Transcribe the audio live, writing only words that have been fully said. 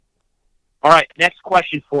All right, next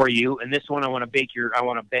question for you, and this one I want to bend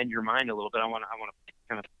your mind a little bit. I want to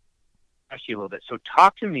kind of press you a little bit. So,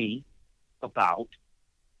 talk to me about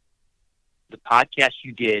the podcast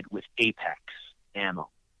you did with Apex Ammo.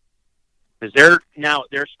 Because are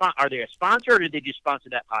they a sponsor, or did they just sponsor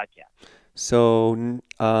that podcast? So,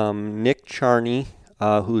 Nick Charney,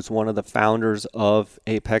 who's one of the founders of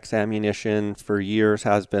Apex Ammunition for years,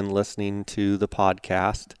 has been listening to the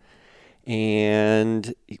podcast.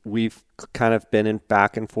 And we've kind of been in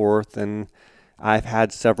back and forth. And I've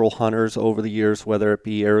had several hunters over the years, whether it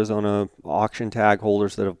be Arizona auction tag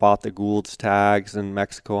holders that have bought the Gould's tags and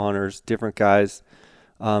Mexico hunters, different guys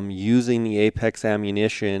using the Apex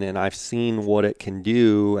Ammunition. And I've seen what it can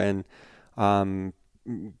do. And um,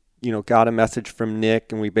 got a message from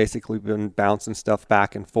Nick, and we basically been bouncing stuff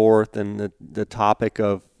back and forth. And the topic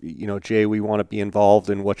of, Jay, we want to be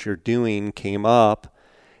involved in what you're doing came up.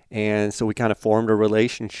 And so we kind of formed a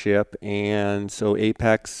relationship. And so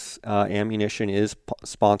Apex Ammunition is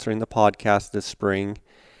sponsoring the podcast this spring.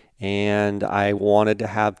 And I wanted to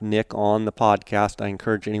have Nick on the podcast. I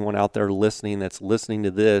encourage anyone out there listening that's listening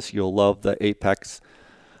to this, you'll love the Apex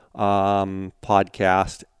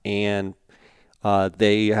podcast. And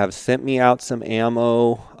they have sent me out some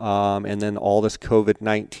ammo, and then all this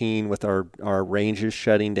COVID-19 with our ranges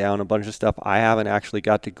shutting down, a bunch of stuff. I haven't actually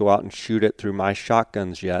got to go out and shoot it through my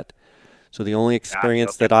shotguns yet. So the only Gotcha.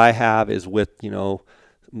 experience Okay. that I have is with,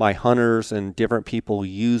 my hunters and different people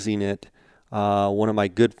using it. One of my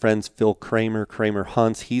good friends, Phil Kramer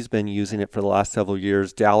Hunts, he's been using it for the last several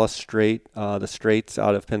years. Dallas the Straits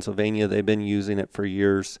out of Pennsylvania, they've been using it for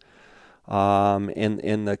years. And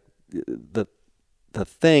the the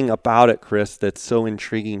thing about it, Chris, that's so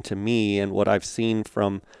intriguing to me and what I've seen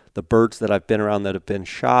from the birds that I've been around that have been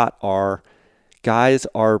shot are guys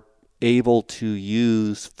are able to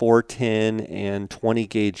use 410 and 20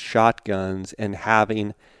 gauge shotguns and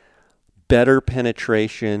having better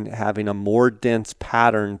penetration, having a more dense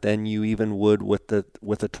pattern than you even would with a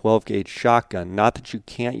 12 gauge shotgun. Not that you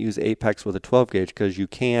can't use Apex with a 12 gauge, because you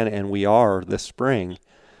can, and we are this spring.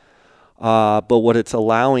 But what it's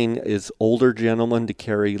allowing is older gentlemen to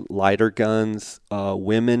carry lighter guns,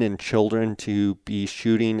 women and children to be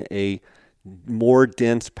shooting a more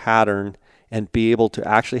dense pattern and be able to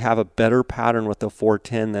actually have a better pattern with a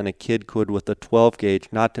 410 than a kid could with a 12 gauge.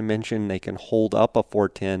 Not to mention they can hold up a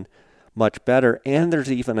 410 much better. And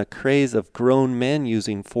there's even a craze of grown men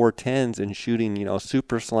using 410s and shooting,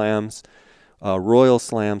 super slams, royal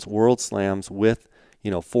slams, world slams with,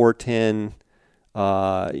 410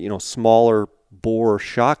 smaller bore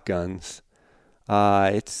shotguns.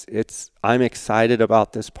 I'm excited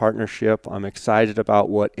about this partnership. I'm excited about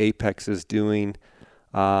what Apex is doing.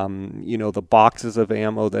 The boxes of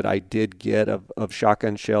ammo that I did get of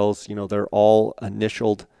shotgun shells, they're all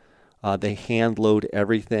initialed. They hand load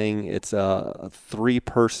everything. It's a three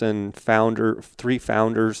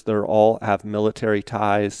founders. They're all have military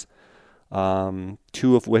ties.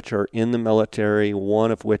 Two of which are in the military,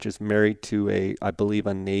 one of which is married to I believe,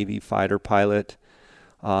 a Navy fighter pilot.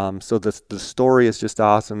 So the story is just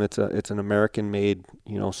awesome. It's an American-made,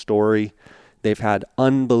 story. They've had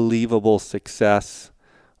unbelievable success,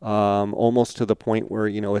 almost to the point where,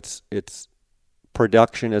 it's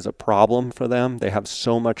production is a problem for them. They have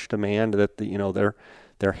so much demand that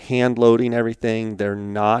they're hand loading everything. They're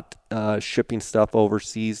not shipping stuff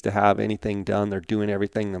overseas to have anything done. They're doing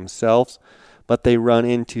everything themselves. But they run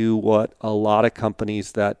into what a lot of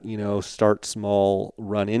companies that, start small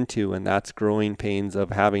run into, and that's growing pains of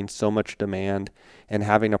having so much demand and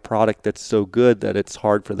having a product that's so good that it's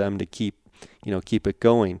hard for them to keep it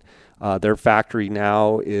going. Their factory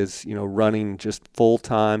now is, running just full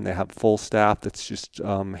time. They have full staff that's just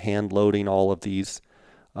hand loading all of these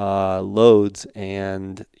loads,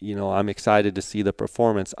 and I'm excited to see the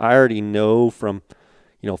performance. I already know from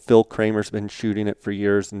Phil Kramer's been shooting it for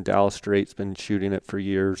years, and Dallas Straight's been shooting it for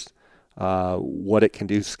years. What it can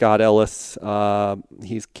do. Scott Ellis,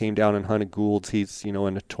 he's came down and hunted Gould's. He's a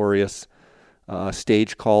notorious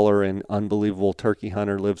stage caller and unbelievable turkey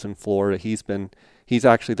hunter. Lives in Florida. He's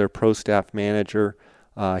actually their pro staff manager.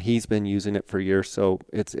 He's been using it for years, so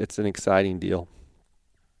it's an exciting deal.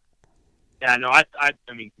 Yeah, no, I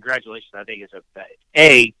mean, congratulations. I think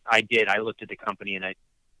I looked at the company, and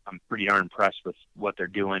I'm pretty darn impressed with what they're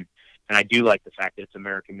doing, and I do like the fact that it's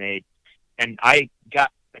American made. And I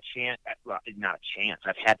got a chance, well, not a chance.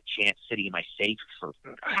 I've had a chance sitting in my safe for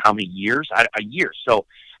how many years? A year. So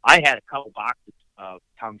I had a couple boxes of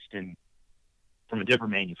tungsten from a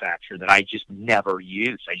different manufacturer that I just never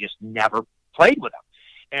used. I just never played with them,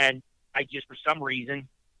 and I just for some reason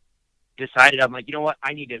decided, I'm like, you know what,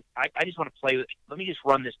 I just want to play with it. Let me just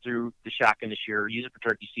run this through the shotgun this year, use it for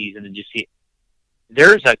turkey season, and just see.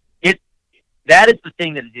 That is the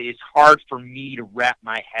thing that is hard for me to wrap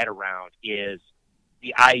my head around, is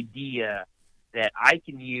the idea that I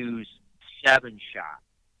can use 7-shot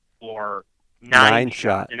or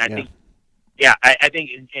 9-shot. And I think, I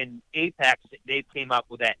think in Apex, they came up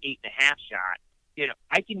with that 8.5-shot. You know,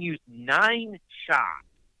 I can use 9-shot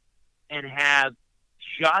and have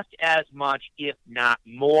just as much, if not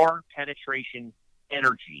more, penetration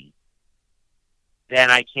energy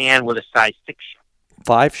than I can with a size 6-shot.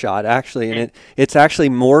 5-shot, actually, and it's actually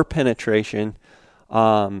more penetration,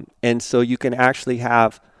 and so you can actually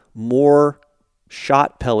have more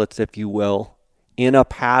shot pellets, if you will, in a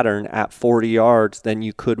pattern at 40 yards than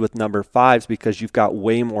you could with number 5s, because you've got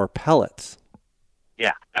way more pellets.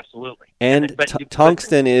 Yeah, absolutely. And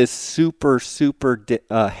tungsten is super, super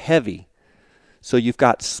heavy. So you've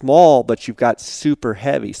got small, but you've got super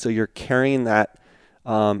heavy. So you're carrying that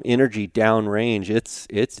energy downrange.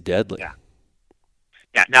 It's deadly. Yeah.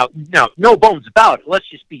 Yeah. Now, no bones about it. Let's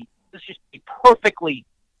just be perfectly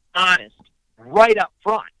honest right up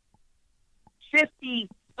front. $50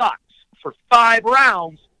 for 5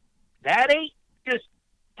 rounds. That ain't just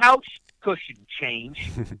couch cushion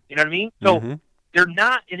change. You know what I mean? So they're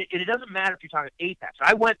not. And it doesn't matter if you're talking Apex.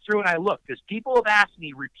 I went through and I looked, because people have asked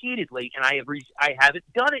me repeatedly, and I haven't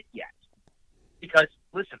done it yet. Because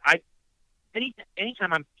listen,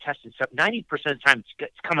 anytime I'm testing stuff, 90% of the time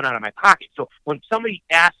it's coming out of my pocket. So when somebody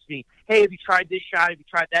asks me, "Hey, have you tried this shot? Have you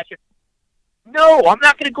tried that shot?" No, I'm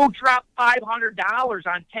not going to go drop $500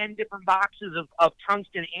 on 10 different boxes of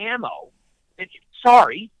tungsten ammo.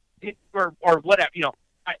 Or whatever. You know,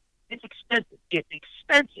 it's expensive. It's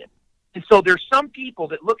expensive. And so there's some people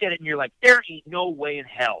that look at it and you're like, there ain't no way in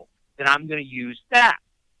hell that I'm going to use that.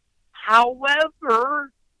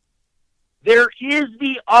 However, there is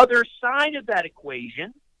the other side of that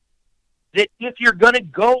equation, that if you're going to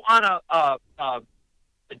go on a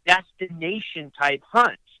destination type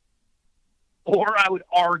hunt, or I would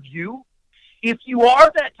argue, if you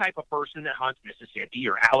are that type of person that hunts Mississippi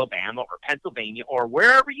or Alabama or Pennsylvania or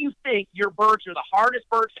wherever you think your birds are the hardest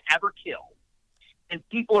birds to ever kill, and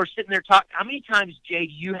people are sitting there talking, how many times, Jay,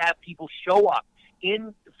 do you have people show up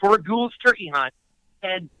for a Gould's turkey hunt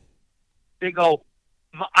and they go,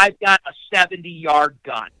 "I've got a 70-yard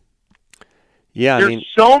gun"? Yeah, there's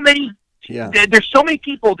so many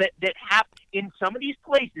people that have, in some of these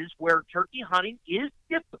places where turkey hunting is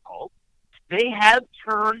difficult, they have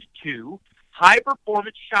turned to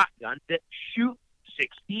high-performance shotguns that shoot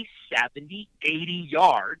 60, 70, 80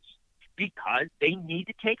 yards because they need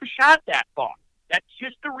to take a shot that far. That's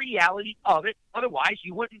just the reality of it. Otherwise,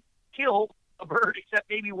 you wouldn't kill a bird except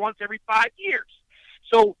maybe once every 5 years.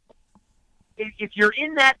 So if you're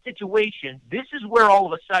in that situation, this is where all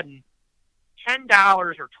of a sudden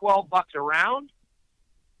 $10 or $12 a round,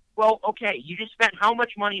 well, okay, you just spent how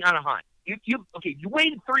much money on a hunt? You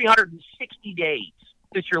waited 360 days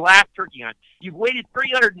since your last turkey hunt. You've waited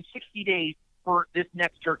 360 days for this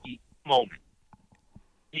next turkey moment.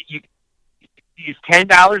 Is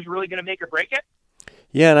 $10 really going to make or break it?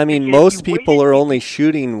 Yeah, and I mean, most people are only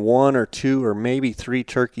shooting 1 or 2 or maybe 3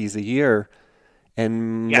 turkeys a year,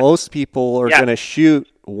 and most people are going to shoot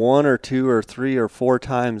 1 or 2 or 3 or 4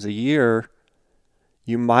 times a year.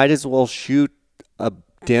 You might as well shoot a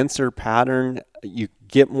denser pattern. You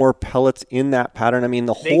get more pellets in that pattern. I mean,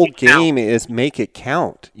 the whole game is make it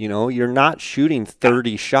count. You know, you're not shooting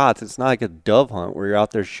 30 shots. It's not like a dove hunt where you're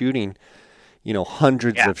out there shooting,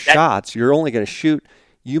 hundreds of shots. You're only going to shoot.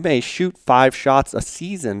 You may shoot 5 shots a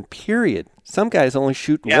season, period. Some guys only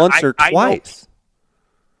shoot once or twice.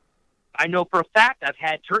 I know for a fact I've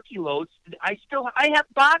had turkey loads. I have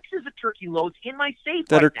boxes of turkey loads in my safe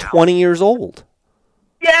that are 20 years old.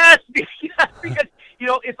 Yes, because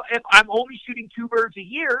if I'm only shooting 2 birds a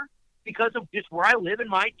year because of just where I live in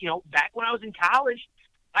my, back when I was in college,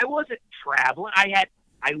 I wasn't traveling. I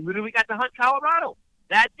literally got to hunt Colorado.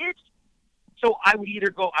 That's it. So I would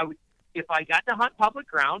either if I got to hunt public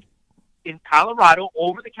ground in Colorado,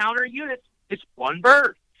 over-the-counter units, it's 1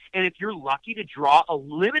 bird. And if you're lucky to draw a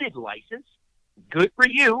limited license, good for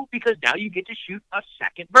you, because now you get to shoot a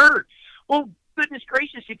second bird. Well, goodness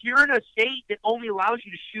gracious, if you're in a state that only allows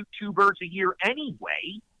you to shoot 2 birds a year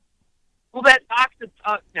anyway, well, that box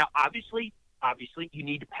of now, obviously, you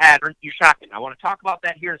need to pattern your shotgun. I want to talk about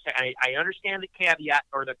that here in a second. I understand the caveat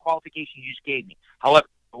or the qualification you just gave me. However,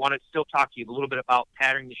 I want to still talk to you a little bit about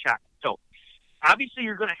patterning the shotgun. So, obviously,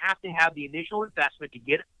 you're going to have the initial investment to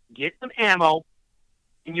get some ammo,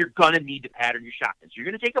 and you're going to need to pattern your shotguns. You're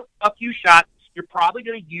going to take a few shots. You're probably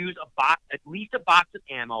going to use at least a box of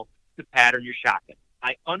ammo, to pattern your shotgun.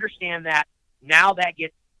 I understand that. Now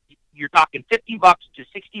you're talking $50 to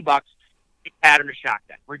 $60 to pattern a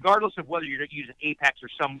shotgun, regardless of whether you're using Apex or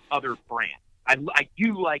some other brand. I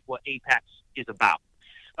do like what Apex is about.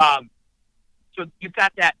 So you've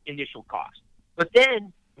got that initial cost. But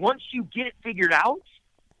then once you get it figured out,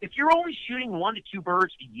 if you're only shooting 1 to 2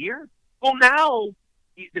 birds a year, well, now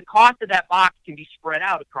the cost of that box can be spread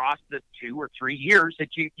out across the 2 or 3 years that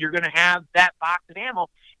you're going to have that box of ammo.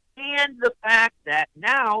 And the fact that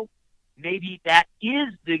now maybe that is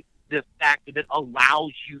the factor that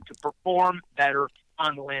allows you to perform better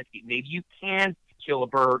on the landscape. Maybe you can kill a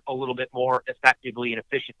bird a little bit more effectively and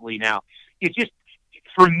efficiently now. It's just,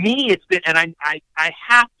 for me, it's been, and I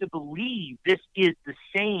have to believe this is the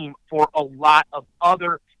same for a lot of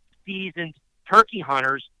other seasoned turkey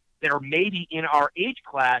hunters that are maybe in our age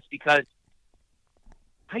class, because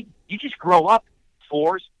you just grow up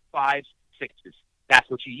 4s, 5s, 6s. That's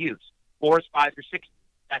what you use. 4s, 5s, or 6s.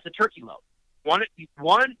 That's a turkey load.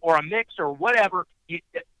 One or a mix or whatever, 4s,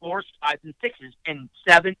 5s, and 6s. And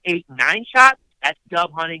 7, 8, 9 shots, that's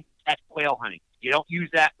dove hunting, that's quail hunting. You don't use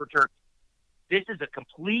that for turkey. This is a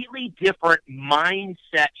completely different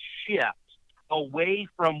mindset shift away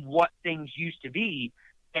from what things used to be.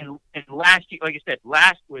 And last year, like I said,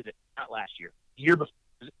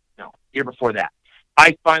 year before that,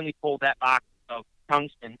 I finally pulled that box of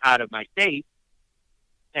tungsten out of my safe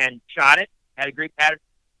and shot it, had a great pattern.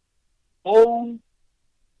 Oh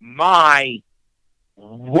my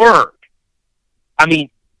word. I mean,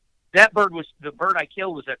 the bird I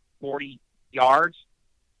killed was at 40 yards,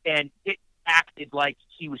 and it acted like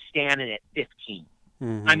he was standing at 15.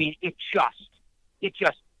 Mm-hmm. I mean, it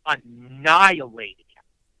just annihilated him.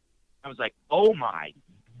 I was like, oh my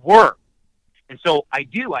word. And so I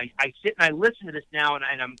sit and I listen to this now, and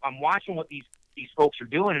I'm watching what these folks are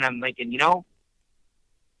doing, and I'm thinking,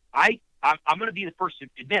 I'm going to be the first to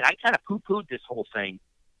admit, I kind of poo-pooed this whole thing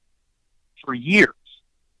for years.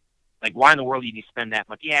 Like, why in the world do you need to spend that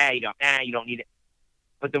much? Yeah, you don't need it.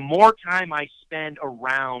 But the more time I spend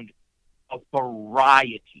around a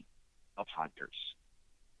variety of hunters,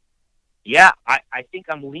 yeah, I think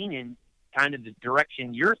I'm leaning kind of the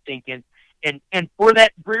direction you're thinking. And for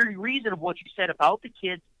that very reason of what you said about the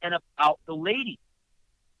kids and about the ladies.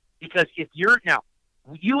 Because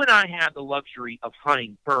you and I have the luxury of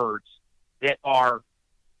hunting birds that are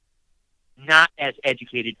not as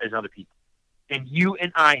educated as other people. And you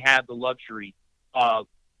and I have the luxury of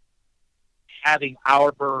having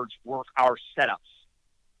our birds work our setups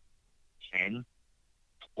 10,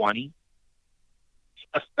 20,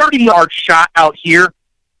 a 30-yard shot out here.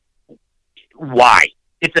 Why?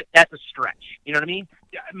 That's a stretch. You know what I mean?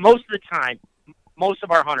 Most of the time, most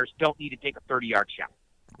of our hunters don't need to take a 30-yard shot.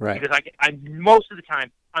 Right. Because most of the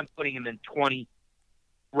time, I'm putting them in 20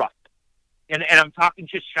 rough. And I'm talking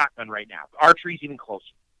just shotgun right now. Archery's even closer.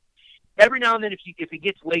 Every now and then, if it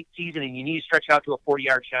gets late season and you need to stretch out to a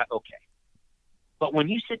 40-yard shot, okay. But when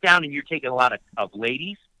you sit down and you're taking a lot of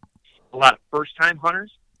ladies, a lot of first-time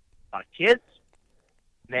hunters, a lot of kids,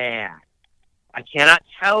 man, I cannot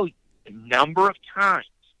tell you the number of times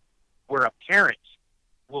where a parent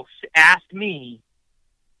will ask me,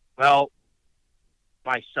 well,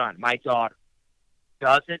 my son, my daughter,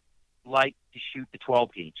 doesn't like to shoot the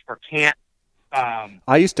 12 gauge or can't.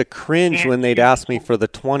 I used to cringe when they'd ask me for the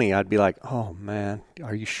 20. I'd be like, oh, man,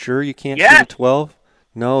 are you sure you can't shoot a 12?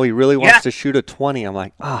 No, he really wants to shoot a 20. I'm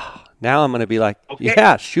like, now I'm going to be like,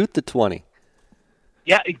 yeah, shoot the 20.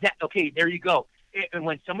 Yeah, exactly. Okay, there you go. And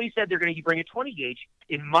when somebody said they're going to bring a 20 gauge,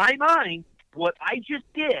 in my mind, what I just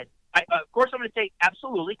did, of course I'm going to say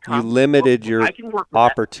absolutely. You limited your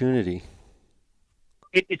opportunity.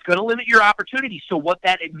 It's going to limit your opportunity. So what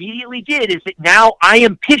that immediately did is that now I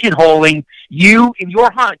am pigeonholing you in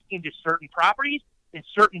your hunt into certain properties and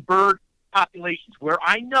certain bird populations where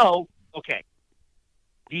I know, okay,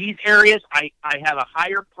 these areas I have a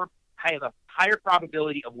higher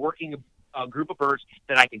probability of working a group of birds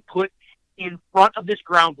that I can put in front of this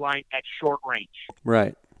ground line at short range.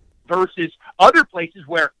 Right. Versus other places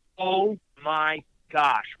where, oh my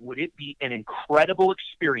gosh, would it be an incredible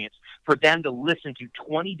experience for them to listen to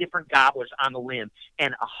 20 different gobblers on the limb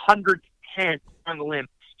and 110 on the limb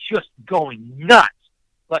just going nuts,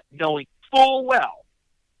 but knowing full well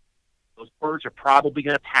those birds are probably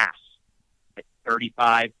going to pass at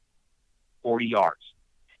 35, 40 yards.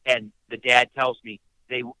 And the dad tells me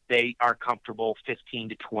they are comfortable 15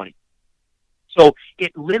 to 20. So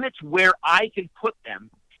it limits where I can put them,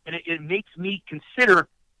 and it makes me consider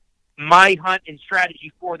my hunt and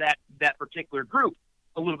strategy for that particular group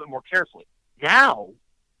a little bit more carefully. Now,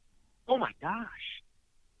 oh my gosh,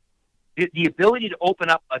 the ability to open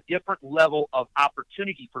up a different level of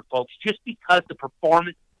opportunity for folks just because the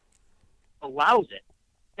performance allows it.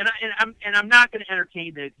 And I'm not going to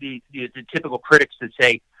entertain the typical critics that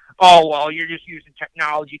say, "Oh, well, you're just using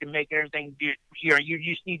technology to make everything. You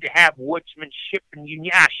just need to have woodsmanship and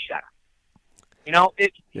shut up."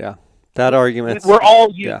 That argument. We're all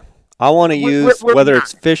using. Yeah, I want to use whether not.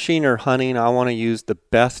 it's fishing or hunting. I want to use the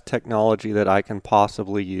best technology that I can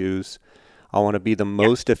possibly use. I want to be the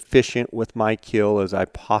most efficient with my kill as I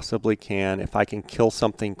possibly can. If I can kill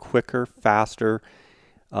something quicker, faster,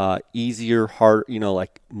 easier, hard,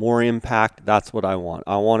 like more impact, that's what I want.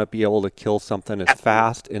 I want to be able to kill something as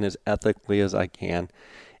fast and as ethically as I can.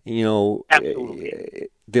 Absolutely.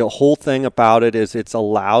 The whole thing about it is it's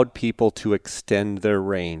allowed people to extend their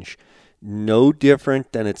range. No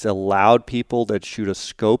different than it's allowed people that shoot a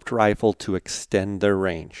scoped rifle to extend their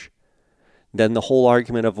range. Then the whole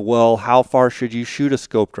argument of, well, how far should you shoot a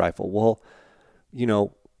scoped rifle? Well,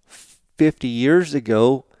 50 years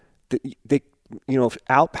ago, they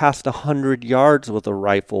out past 100 yards with a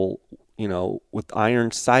rifle, with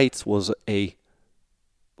iron sights was a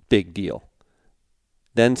big deal.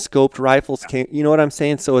 Then scoped rifles came, you know what I'm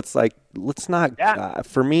saying? So it's like, let's not,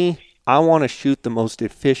 for me, I want to shoot the most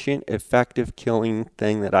efficient, effective killing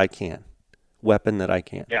thing that I can, weapon that I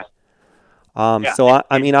can. Yeah. So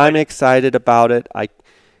I'm excited about it.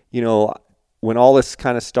 When all this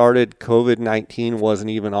kind of started, COVID-19 wasn't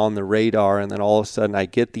even on the radar, and then all of a sudden I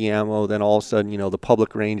get the ammo. Then all of a sudden, the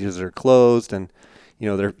public ranges are closed, and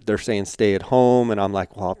they're saying stay at home, and I'm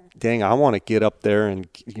like, well, dang, I want to get up there and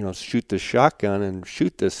shoot the shotgun and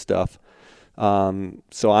shoot this stuff.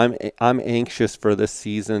 So I'm anxious for this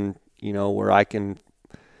season, where I can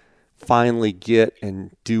finally get and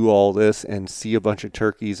do all this and see a bunch of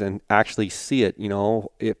turkeys and actually see it.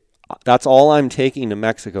 If that's all I'm taking to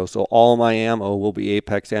Mexico, so all my ammo will be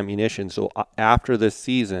Apex ammunition. So after this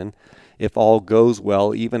season, if all goes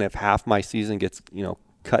well, even if half my season gets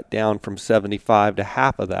cut down from 75 to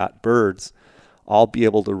half of that birds, I'll be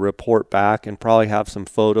able to report back and probably have some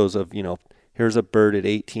photos of here's a bird at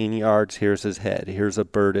 18 yards, here's his head. Here's a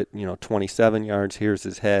bird at 27 yards, here's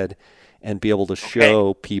his head. And be able to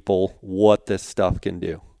show people what this stuff can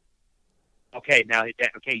do. Okay, now,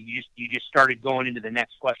 you just started going into the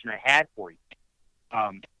next question I had for you,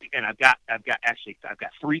 and I've got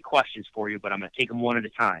three questions for you, but I'm going to take them one at a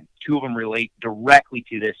time. Two of them relate directly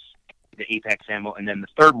to the Apex ammo, and then the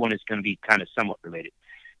third one is going to be kind of somewhat related.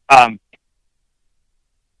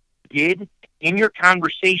 Did in your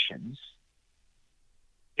conversations,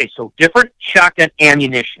 so different shotgun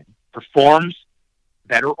ammunition performs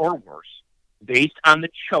better or worse based on the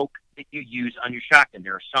choke that you use on your shotgun.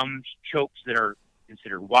 There are some chokes that are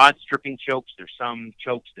considered wad stripping chokes. There's some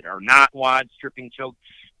chokes that are not wad stripping chokes.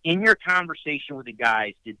 In your conversation with the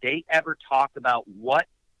guys, did they ever talk about what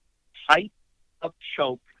type of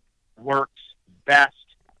choke works best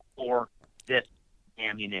for this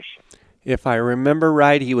ammunition? If I remember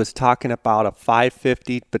right, he was talking about a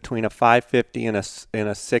 550, between a 550 and a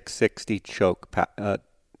 660 choke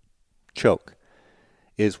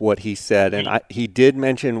is what he said. And he did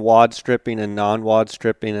mention wad stripping and non-wad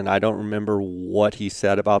stripping, and I don't remember what he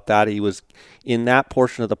said about that. He was, in that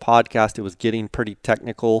portion of the podcast, it was getting pretty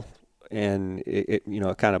technical, and it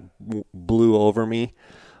kind of blew over me.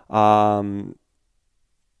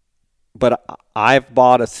 But I've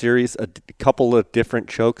bought a couple of different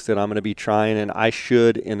chokes that I'm going to be trying, and I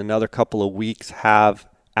should, in another couple of weeks, have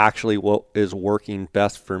actually what is working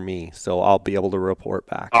best for me. So I'll be able to report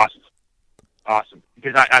back. Awesome.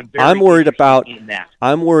 Because I'm worried about that.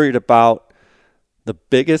 I'm worried about the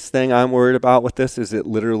biggest thing I'm worried about with this is it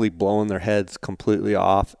literally blowing their heads completely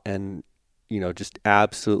off and just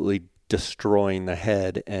absolutely destroying the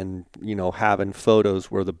head, and having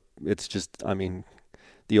photos where it's just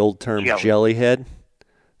the old term jelly head.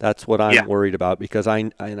 That's what I'm worried about, because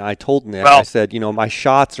I told Nick, I said, my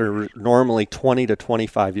shots are normally 20 to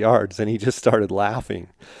 25 yards, and he just started laughing.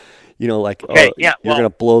 You're going to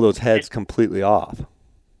blow those heads completely off.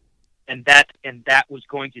 And that was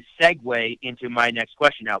going to segue into my next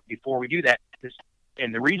question. Now, before we do that,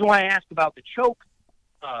 and the reason why I asked about the choke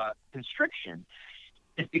constriction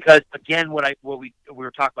is because, again, what we were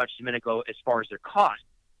talking about just a minute ago, as far as their cost,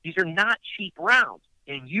 these are not cheap rounds.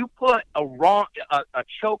 And you put a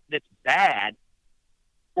choke that's bad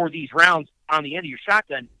for these rounds on the end of your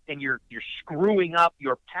shotgun, and you're screwing up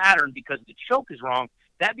your pattern because the choke is wrong.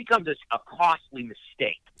 That becomes a costly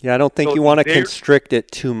mistake. Yeah, I don't think you want to constrict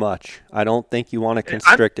it too much. And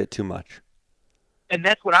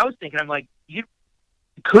that's what I was thinking. I'm like,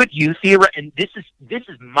 could you theoretically, and this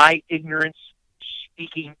is my ignorance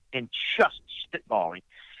speaking and just spitballing,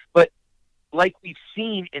 but like we've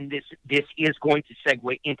seen, and this is going to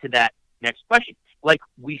segue into that next question. Like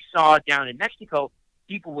we saw down in Mexico,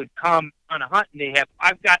 people would come on a hunt and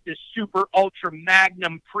I've got this super ultra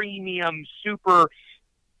magnum premium super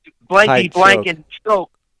blanky blanket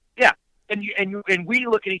choke. Yeah. And we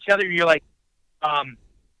look at each other and you're like,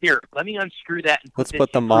 here, let me unscrew that and let's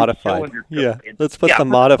put the modified. Yeah. Let's put the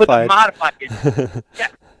modified. Put the modified in. Yeah.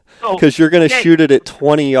 Because you're going to shoot it at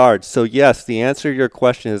 20 yards. So, yes, the answer to your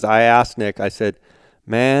question is I asked Nick, I said,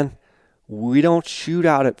 man, we don't shoot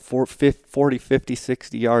out at 40, 50,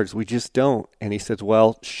 60 yards. We just don't. And he says,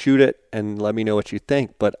 well, shoot it and let me know what you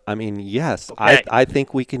think. But, I mean, yes, okay. I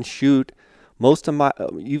think we can shoot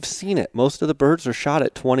you've seen it. Most of the birds are shot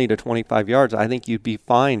at 20 to 25 yards. I think you'd be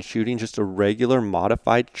fine shooting just a regular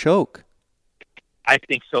modified choke. I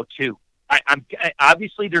think so, too. I'm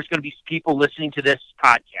obviously there's going to be people listening to this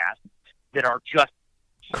podcast that are just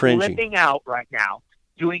cringing, flipping out right now,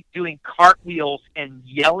 doing cartwheels and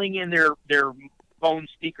yelling in their phone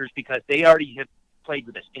speakers because they already have played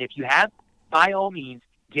with this. And if you have, by all means,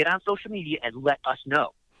 get on social media and let us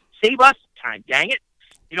know. Save us time, dang it.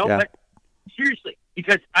 Yeah. But seriously,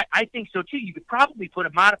 because I think so too. You could probably put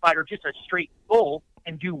a modified or just a straight full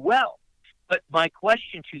and do well. But my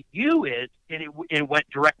question to you is, and it went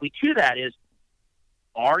directly to that, is,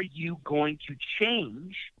 are you going to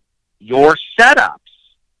change your setups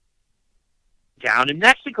down in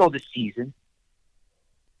Mexico this season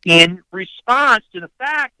in response to the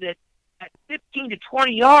fact that at 15 to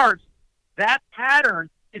 20 yards, that pattern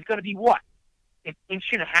is going to be what? An inch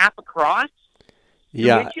and a half across?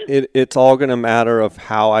 Yeah, it's all going to matter of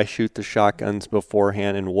how I shoot the shotguns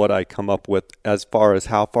beforehand and what I come up with as far as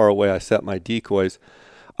how far away I set my decoys.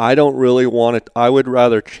 I don't really want it. I would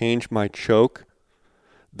rather change my choke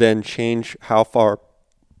than change how far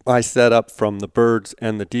I set up from the birds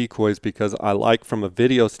and the decoys, because I like, from a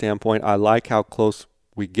video standpoint, I like how close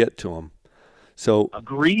we get to them. So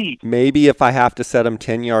agreed. Maybe if I have to set them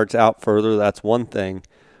 10 yards out further, that's one thing.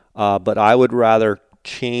 But I would rather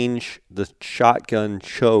change the shotgun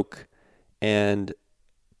choke, and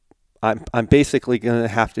I'm basically going to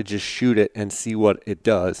have to just shoot it and see what it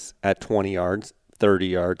does at 20 yards, 30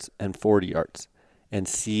 yards, and 40 yards, and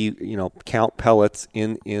see, count pellets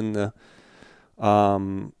in the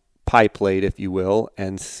pie plate, if you will,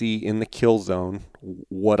 and see in the kill zone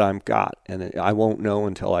what I'm got, and I won't know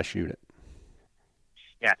until I shoot it.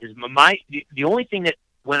 Yeah, because the only thing that,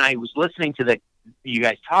 when I was listening to you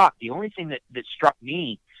guys talk, the only thing that struck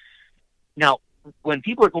me, now, when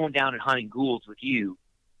people are going down and hunting ghouls with you,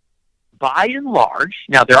 by and large,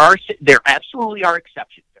 now there absolutely are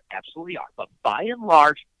exceptions, there absolutely are, but by and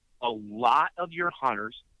large, a lot of your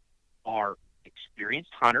hunters are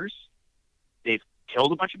experienced hunters. They've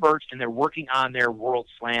killed a bunch of birds and they're working on their World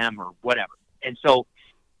Slam or whatever. And so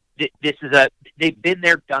they've been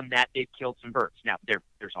there, done that, they've killed some birds. Now,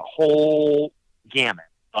 there's a whole gamut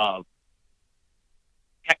of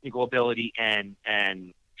technical ability and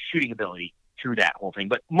shooting ability through that whole thing.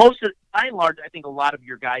 But by and large, I think a lot of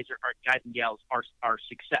your guys guys and gals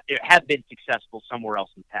have been successful somewhere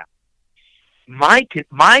else in the past.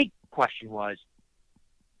 My question was,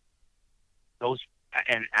 those,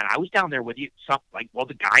 and I was down there with you,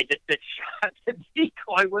 the guy that shot the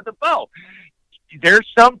decoy with a bow. There's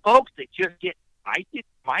some folks that just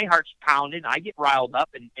my heart's pounding, I get riled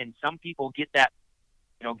up, and some people get that,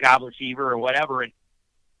 gobbler fever or whatever, and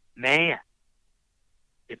man,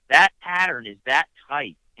 if that pattern is that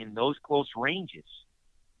tight in those close ranges,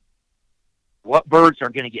 what birds are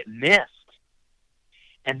going to get missed?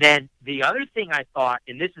 And then the other thing I thought,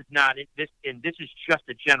 and this is just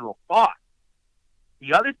a general thought,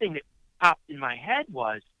 the other thing that popped in my head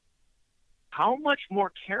was, how much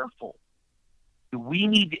more careful do we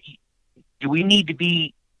need to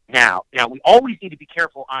be now? Now, we always need to be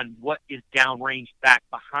careful on what is downrange back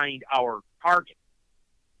behind our target.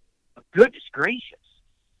 But goodness gracious,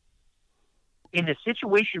 in a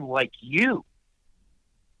situation like you,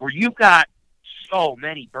 where you've got so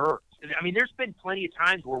many birds, I mean, there's been plenty of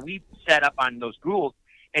times where we've set up on those ghouls,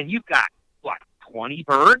 and you've got, 20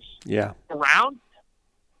 birds around?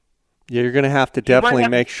 Yeah, you're going to have to definitely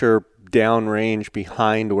make sure downrange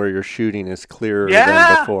behind where you're shooting is clearer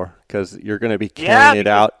than before, because you're going to be carrying it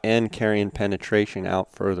out and carrying penetration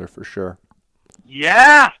out further for sure.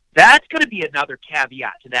 Yeah, that's going to be another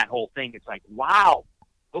caveat to that whole thing. It's like, wow,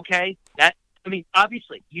 okay,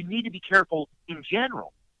 obviously, you need to be careful in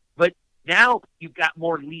general, but now you've got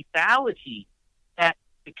more lethality at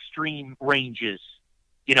extreme ranges,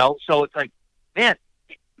 so it's like, man,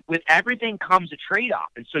 with everything comes a trade-off.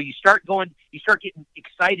 And so you start getting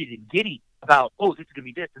excited and giddy about, this is going to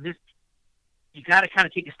be this and this. you got to kind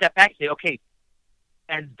of take a step back and say, okay,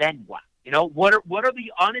 and then what? What are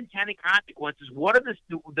the unintended consequences? What are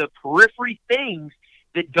the periphery things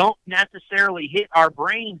that don't necessarily hit our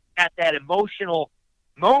brains at that emotional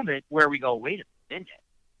moment where we go, wait a minute.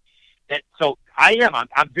 So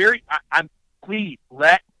I'm please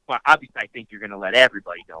obviously I think you're going to let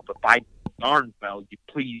everybody know, but by darn well, you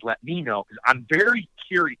please let me know, because I'm very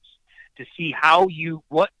curious to see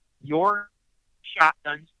what your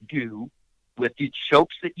shotguns do with the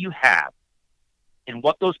chokes that you have and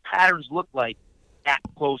what those patterns look like at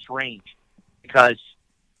close range. Because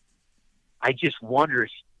I just wonder,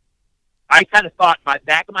 I kind of thought, in my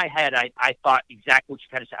back of my head, I thought exactly what you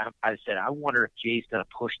kind of said. I said, I wonder if Jay's going to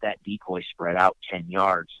push that decoy spread out 10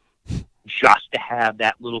 yards just to have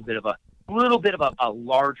that little bit of a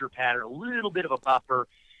larger pattern, a little bit of a buffer.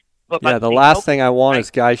 But yeah, the last thing I want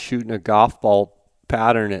is guys shooting a golf ball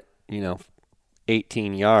pattern at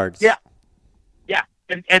 18 yards. Yeah.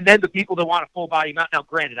 And then the people that want a full body mount. Now,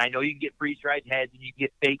 granted, I know you can get freeze dried heads and you can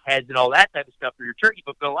get fake heads and all that type of stuff for your turkey,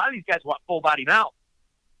 but a lot of these guys want full body mount.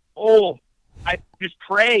 Oh, I just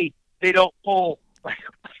pray they don't pull like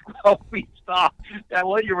what we saw that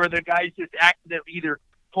one year where the guys just accidentally either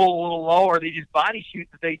pull a little low or they just body shoot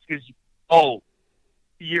the face because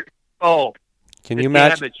Can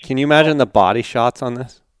you imagine the body shots on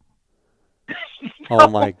this? Oh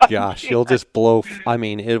my gosh, you'll just blow. I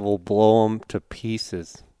mean, it will blow them to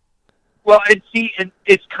pieces. Well, and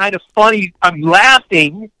it's kind of funny. I'm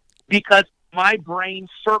laughing because my brain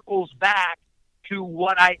circles back to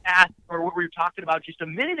what I asked, or what we were talking about just a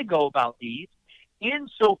minute ago about these,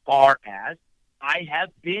 insofar as I have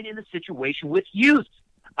been in the situation with youth.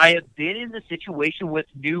 I have been in the situation with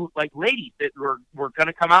new, ladies that were going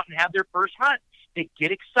to come out and have their first hunt. They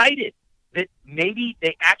get excited that maybe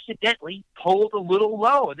they accidentally pulled a little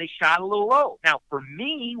low and they shot a little low. Now, for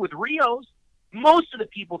me, with Rios, most of the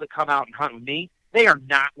people that come out and hunt with me, they are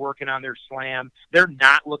not working on their slam. They're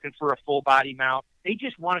not looking for a full body mount. They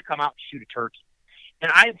just want to come out and shoot a turkey. And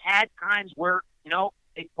I've had times where,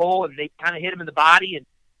 they pull and they kind of hit them in the body, and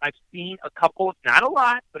I've seen a couple, not a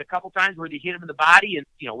lot, but a couple times where they hit them in the body and,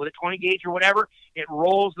 with a 20 gauge or whatever, it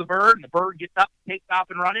rolls the bird and the bird gets up, takes off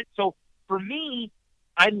and run it. So for me,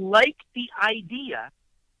 I like the idea.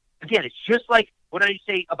 Again, it's just like what I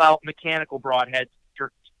say about mechanical broadheads.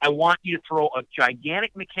 I want you to throw a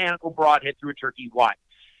gigantic mechanical broadhead through a turkey. Why?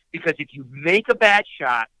 Because if you make a bad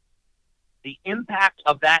shot, the impact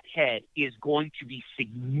of that head is going to be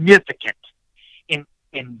significant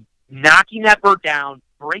in knocking that bird down,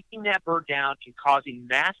 breaking that bird down, and causing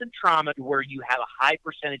massive trauma to where you have a high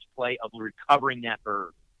percentage play of recovering that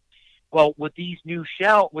bird. Well, with these new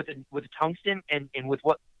with the tungsten and with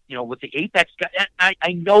what, with the Apex,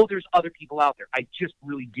 I know there's other people out there. I just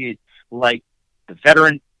really did like the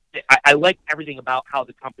veteran. I like everything about how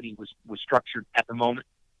the company was structured at the moment.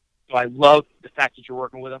 So I love the fact that you're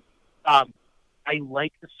working with them. I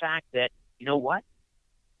like the fact that, you know what?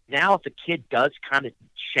 Now if a kid does kind of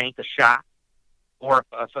shank a shot, or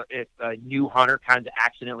if a new hunter kind of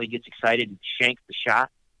accidentally gets excited and shanks the shot,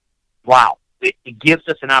 wow. It gives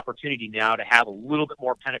us an opportunity now to have a little bit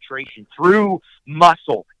more penetration through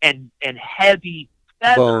muscle and heavy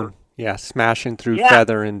feather. Bone. Yeah, smashing through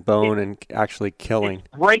feather and bone and actually killing.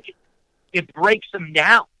 It breaks them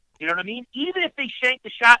down. You know what I mean? Even if they shank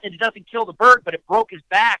the shot and it doesn't kill the bird, but it broke his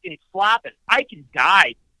back and it's flopping, I can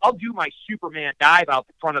dive. I'll do my Superman dive out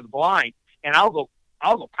the front of the blind, and I'll go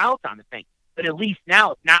pounce on the thing. But at least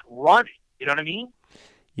now it's not running. You know what I mean?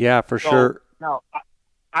 Yeah, for sure. No,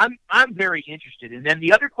 I'm very interested. And then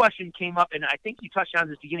the other question came up, and I think you touched on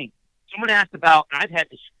this at the beginning. Someone asked about, and I've had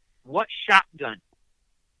this, what shotgun?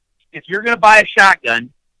 If you're going to buy a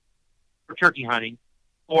shotgun for turkey hunting,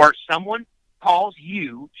 or someone calls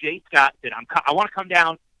you, Jay Scott, said, I want to come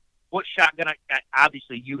down, what shotgun?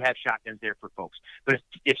 Obviously, you have shotguns there for folks. But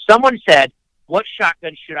if someone said, what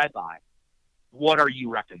shotgun should I buy, what are you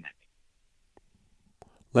recommending?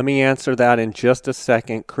 Let me answer that in just a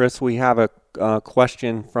second. Chris, we have a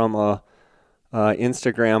question from a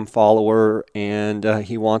Instagram follower, and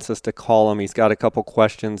he wants us to call him. He's got a couple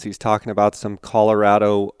questions. He's talking about some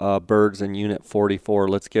Colorado birds in Unit 44.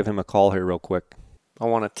 Let's give him a call here real quick. I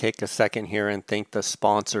want to take a second here and thank the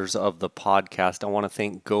sponsors of the podcast. I want to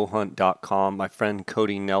thank GoHunt.com, my friend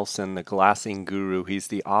Cody Nelson, the glassing guru. He's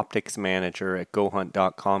the optics manager at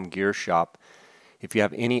GoHunt.com Gear Shop. If you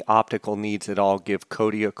have any optical needs at all, give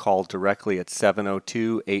Cody a call directly at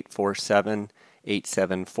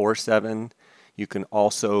 702-847-8747. You can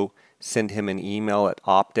also send him an email at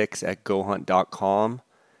optics@gohunt.com.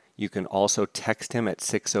 You can also text him at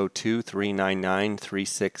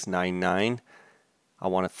 602-399-3699. I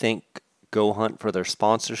want to thank Go Hunt for their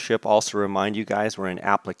sponsorship. Also remind you guys, we're in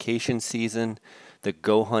application season. The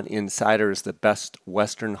Go Hunt Insider is the best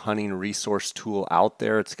Western hunting resource tool out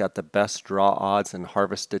there. It's got the best draw odds and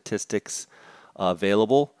harvest statistics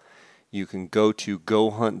available. You can go to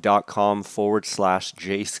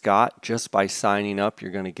gohunt.com/jscott. Just by signing up,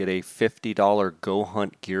 you're going to get a $50 Go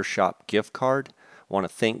Hunt Gear Shop gift card. I want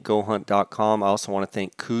to thank gohunt.com. I also want to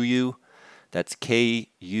thank KUIU. That's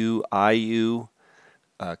KUIU.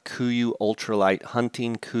 KUIU Ultralight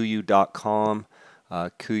Hunting, KUIU.com.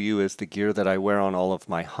 KUIU is the gear that I wear on all of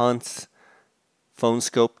my hunts.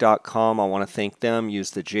 Phonescope.com, I want to thank them.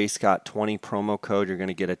 Use the JScott20 promo code. You're going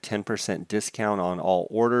to get a 10% discount on all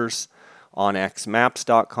orders.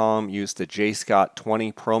 OnXMaps.com, use the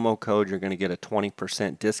JScott20 promo code. You're going to get a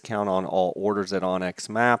 20% discount on all orders at OnX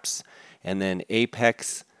Maps. And then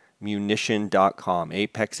ApexMunition.com.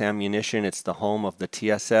 Apex Ammunition, it's the home of the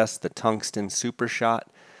TSS, the Tungsten Super Shot.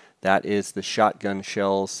 That is the shotgun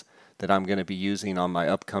shells that I'm going to be using on my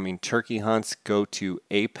upcoming turkey hunts. Go to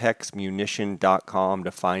apexmunition.com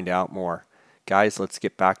to find out more. Guys, let's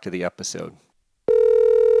get back to the episode.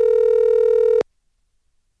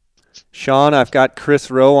 Sean, I've got Chris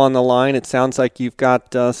Rowe on the line. It sounds like you've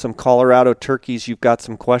got some Colorado turkeys you've got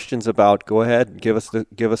some questions about. Go ahead and give us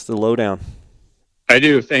the lowdown. I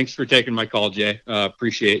do. Thanks for taking my call, Jay.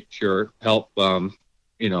 Appreciate your help, online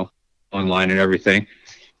and everything.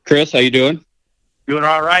 Chris, how you doing? Doing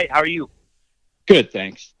all right. How are you? Good,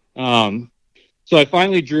 thanks. So I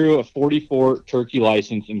finally drew a 44 turkey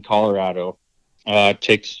license in Colorado. It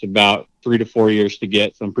takes about 3 to 4 years to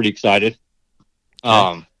get, so I'm pretty excited.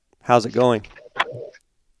 How's it going?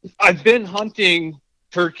 I've been hunting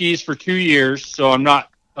turkeys for 2 years, so I'm not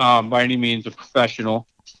by any means a professional.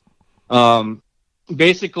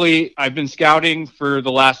 Basically, I've been scouting for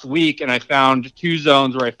the last week, and I found 2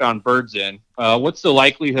 zones where I found birds in. What's the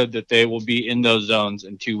likelihood that they will be in those zones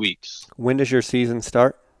in 2 weeks? When does your season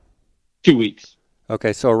start? 2 weeks.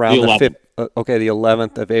 Okay, so around the 5th. The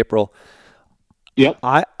 11th of April. Yep.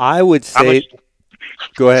 I would say.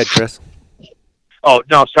 Go ahead, Chris. Oh,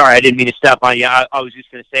 no, sorry. I didn't mean to step on you. I was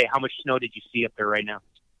just going to say, how much snow did you see up there right now?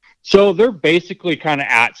 So they're basically kind of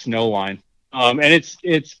at snow line. And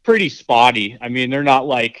it's pretty spotty. I mean, they're not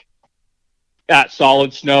like at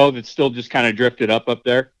solid snow that's still just kind of drifted up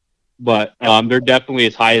there. But they're definitely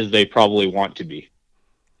as high as they probably want to be.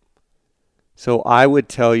 So I would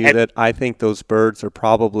tell you that I think those birds are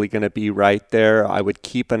probably going to be right there. I would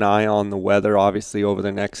keep an eye on the weather, obviously, over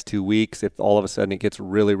the next 2 weeks. If all of a sudden it gets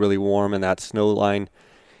really, really warm and that snow line,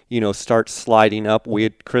 starts sliding up.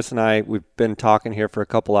 Chris and I, we've been talking here for a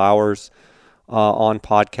couple hours on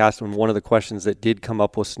podcast, and one of the questions that did come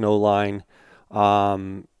up was snow line.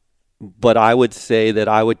 But I would say that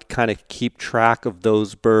I would kind of keep track of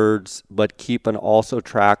those birds, but keep an also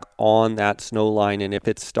track on that snow line. And if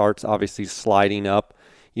it starts obviously sliding up,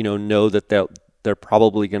 know that they're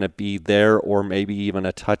probably going to be there or maybe even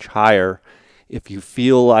a touch higher. If you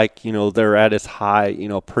feel like, they're at as high,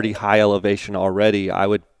 pretty high elevation already, I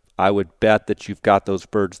would bet that you've got those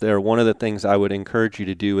birds there. One of the things I would encourage you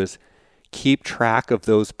to do is keep track of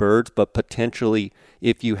those birds, but potentially,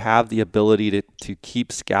 if you have the ability to keep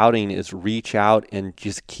scouting, is reach out and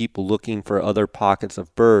just keep looking for other pockets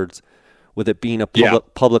of birds. With it being a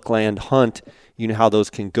public land hunt, you know how those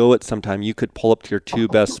can go at some time. You could pull up to your 2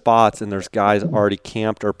 best spots and there's guys already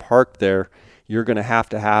camped or parked there. You're going to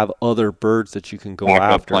have other birds that you can go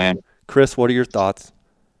after. Plan. Chris, what are your thoughts?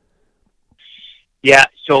 Yeah,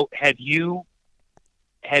 so have you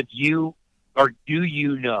or do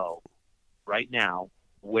you know right now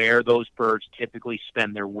where those birds typically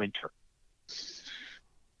spend their winter?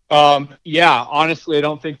 Yeah, honestly, I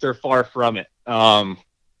don't think they're far from it.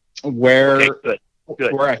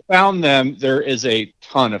 Where I found them, there is a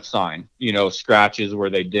ton of sign, scratches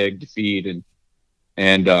where they dig to feed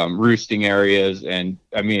and roosting areas. And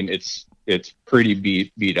I mean, it's pretty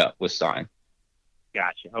beat up with sign.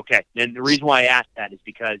 Gotcha. Okay. Then the reason why I asked that is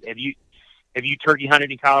because have you turkey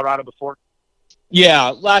hunted in Colorado before? Yeah.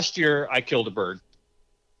 Last year I killed a bird.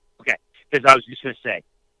 Okay. Because I was just going to say,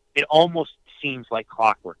 it almost seems like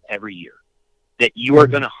clockwork every year that you are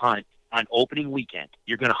going to hunt on opening weekend.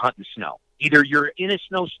 You're going to hunt in snow. Either you're in a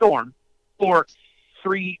snowstorm or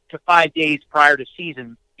 3 to 5 days prior to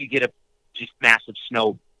season, you get a just massive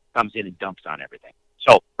snow comes in and dumps on everything.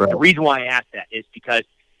 So The reason why I asked that is because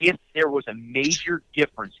if there was a major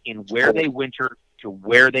difference in where they winter to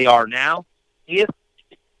where they are now,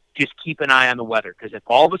 just keep an eye on the weather. Because if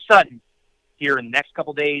all of a sudden here in the next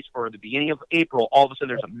couple of days or the beginning of April, all of a sudden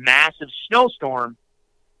there's a massive snowstorm,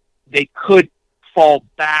 they could fall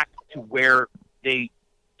back to where they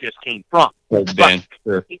just came from. But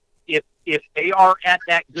if they are at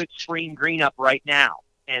that good spring green up right now,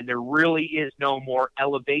 and there really is no more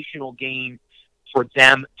elevational gain for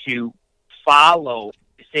them to follow,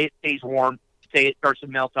 say it stays warm, say it starts to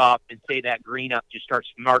melt off, and say that green up just starts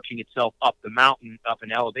marching itself up the mountain, up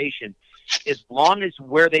in elevation, as long as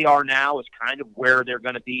where they are now is kind of where they're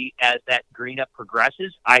going to be as that green up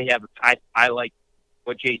progresses, I like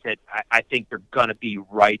what Jay said. I think they're going to be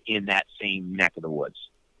right in that same neck of the woods.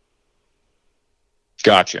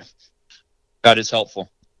 Gotcha. That is helpful.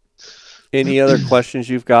 Any other questions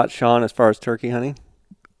you've got, Sean, as far as turkey hunting?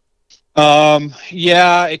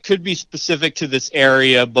 Yeah, it could be specific to this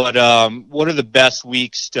area, but what are the best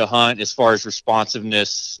weeks to hunt as far as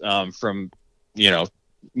responsiveness from,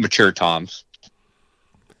 mature toms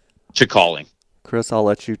to calling? Chris, I'll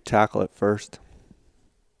let you tackle it first.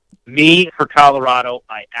 Me, for Colorado,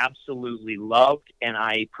 I absolutely loved and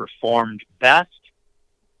I performed best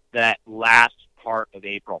that last part of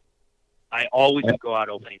April. I always would go out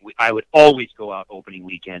opening. I would always go out opening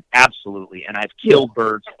weekend, absolutely. And I've killed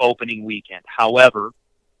birds opening weekend. However,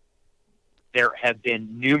 there have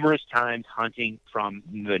been numerous times hunting from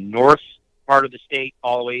the north part of the state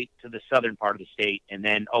all the way to the southern part of the state, and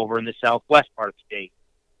then over in the southwest part of the state.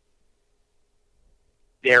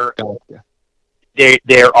 There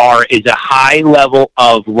is a high level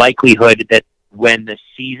of likelihood that when the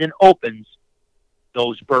season opens,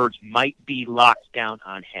 those birds might be locked down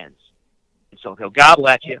on hens. And so they'll gobble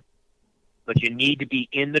at you, but you need to be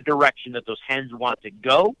in the direction that those hens want to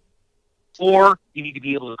go, or you need to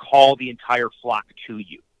be able to call the entire flock to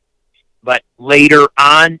you. But later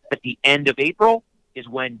on, at the end of April, is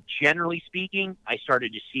when, generally speaking, I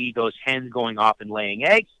started to see those hens going off and laying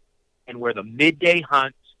eggs, and where the midday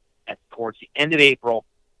hunts towards the end of April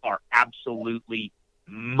are absolutely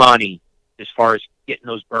money as far as getting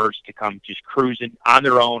those birds to come just cruising on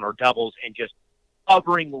their own or doubles and just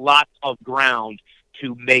covering lots of ground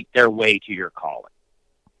to make their way to your calling.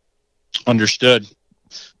 Understood.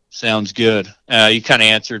 Sounds good. You kind of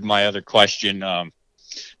answered my other question.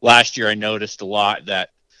 Last year I noticed a lot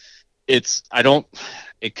that I don't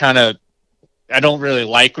really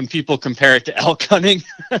like when people compare it to elk hunting,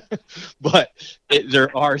 but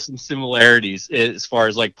there are some similarities as far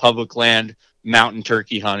as like public land, mountain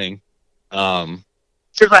turkey hunting.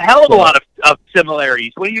 There's a hell of a lot of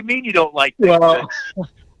similarities. What do you mean you don't like things? Well,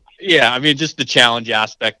 yeah, I mean, just the challenge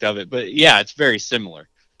aspect of it. But, yeah, it's very similar.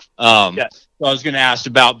 Yes. So I was going to ask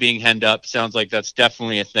about being henned up. Sounds like that's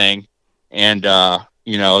definitely a thing. And,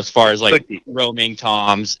 as far as, like, roaming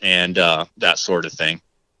toms and that sort of thing.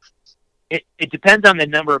 It depends on the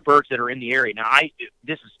number of birds that are in the area. Now,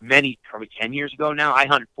 this is probably 10 years ago now. I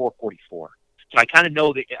hunted 444. So I kind of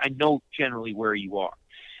know I know generally where you are.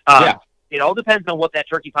 Yeah. It all depends on what that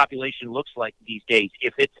turkey population looks like these days.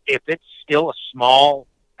 If it's still a small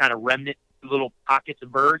kind of remnant little pockets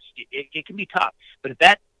of birds, it can be tough. But if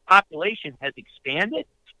that population has expanded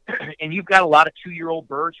and you've got a lot of 2-year-old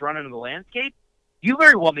birds running in the landscape, you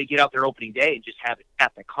very well may get out there opening day and just have it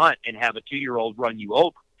at the hunt and have a 2-year-old run you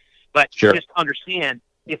over. But Just understand,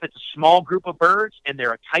 if it's a small group of birds and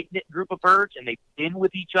they're a tight-knit group of birds and they've been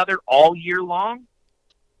with each other all year long,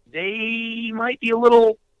 they might be a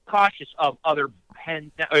little cautious of other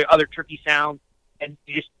turkey sounds, and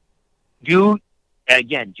you just do.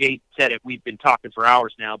 Again, Jay said it. We've been talking for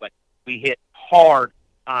hours now, but we hit hard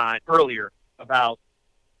on earlier about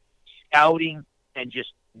scouting and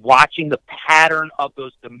just watching the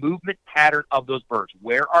movement pattern of those birds.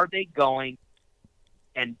 Where are they going,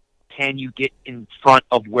 and can you get in front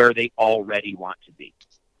of where they already want to be?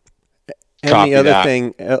 And Copy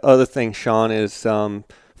the other thing, Sean, is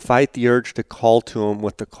fight the urge to call to them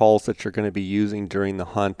with the calls that you're going to be using during the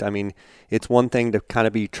hunt. I mean, it's one thing to kind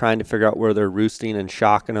of be trying to figure out where they're roosting and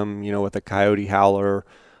shocking them, with a coyote howler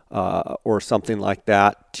or something like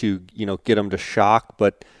that to, get them to shock.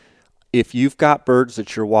 But if you've got birds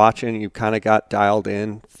that you're watching and you kind of got dialed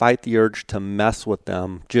in, fight the urge to mess with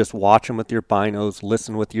them. Just watch them with your binos,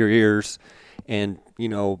 listen with your ears, and,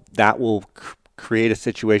 that will create a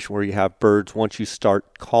situation where you have birds, once you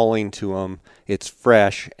start calling to them, it's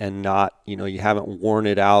fresh and not, you haven't worn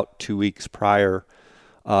it out 2 weeks prior,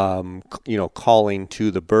 calling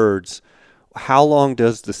to the birds. How long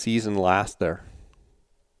does the season last there?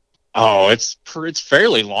 Oh, it's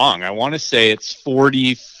fairly long. I want to say it's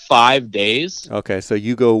 45 days. Okay, so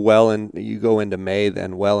you go into May,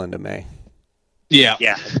 then well into May. Yeah,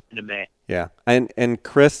 into May. Yeah, and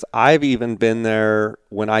Chris, I've even been there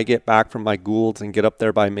when I get back from my Goulds and get up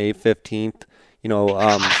there by May 15th.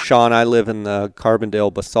 Sean, I live in the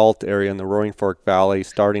Carbondale Basalt area in the Roaring Fork Valley,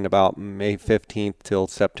 starting about May 15th till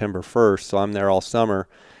September 1st. So I'm there all summer,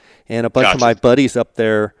 and a bunch of my buddies up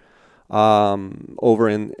there over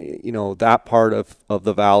in, that part of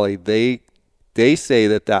the valley, they say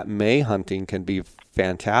that May hunting can be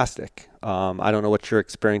fantastic. I don't know what your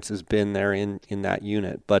experience has been there in that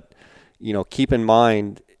unit, but, keep in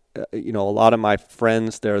mind, a lot of my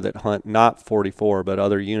friends there that hunt not 44 but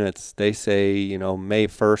other units, they say, May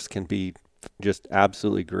 1st can be just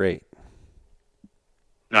absolutely great.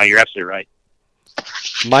 No, you're absolutely right.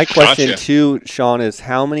 My question too, Sean, is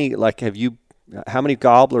how many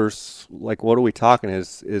gobblers, like what are we talking,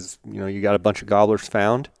 is you got a bunch of gobblers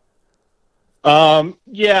found?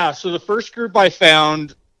 Yeah, so the first group I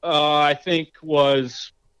found, I think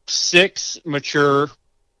was 6 mature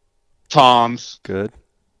toms. Good.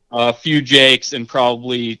 A few jakes and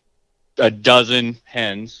probably a dozen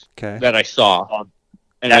hens that I saw.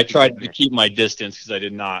 And I tried to keep my distance because I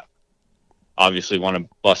did not obviously want to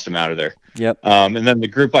bust them out of there. Yep. And then the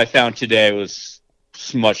group I found today was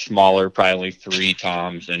much smaller, probably 3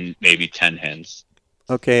 toms and maybe 10 hens.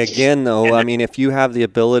 Okay, again, though, I mean, if you have the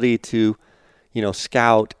ability to,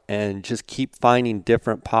 scout and just keep finding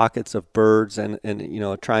different pockets of birds and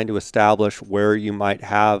trying to establish where you might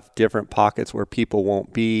have different pockets where people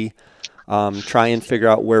won't be. Try and figure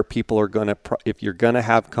out where people are going to, if you're going to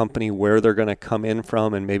have company, where they're going to come in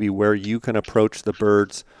from and maybe where you can approach the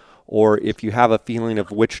birds. Or if you have a feeling of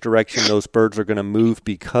which direction those birds are going to move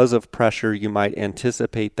because of pressure, you might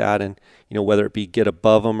anticipate that and, whether it be get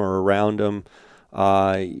above them or around them.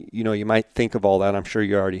 You might think of all that. I'm sure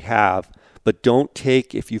you already have. But don't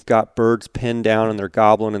take, if you've got birds pinned down and they're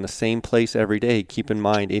gobbling in the same place every day, keep in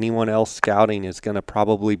mind anyone else scouting is going to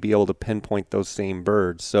probably be able to pinpoint those same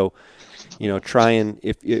birds. So, try and,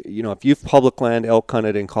 if you've public land elk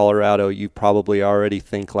hunted in Colorado, you probably already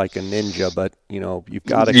think like a ninja, but, you've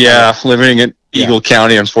got to. Yeah, living in Eagle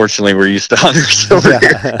County, unfortunately, we're used to hunters over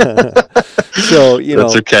here. So,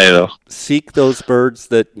 that's okay, though. Seek those birds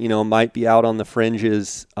that, might be out on the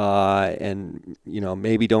fringes and,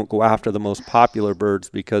 maybe don't go after the most popular birds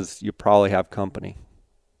because you probably have company.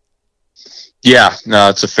 Yeah, no,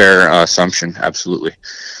 it's a fair assumption. Absolutely.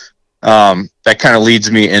 That kind of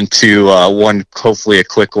leads me into one, hopefully a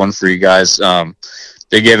quick one for you guys.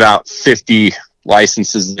 They gave out 50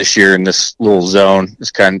 licenses this year in this little zone.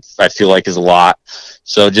 This I feel like is a lot.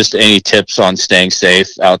 So just any tips on staying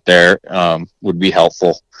safe out there would be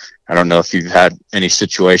helpful. I don't know if you've had any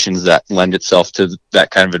situations that lend itself to that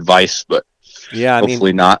kind of advice, but yeah,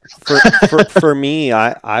 hopefully not. For me,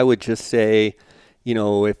 I would just say,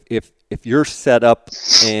 if you're set up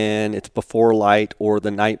and it's before light or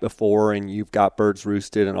the night before and you've got birds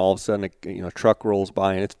roosted and all of a sudden a truck rolls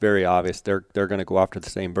by and it's very obvious they're going to go after the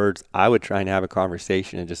same birds, I would try and have a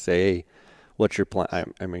conversation and just say, hey, what's your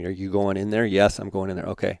plan? I mean, are you going in there? Yes, I'm going in there.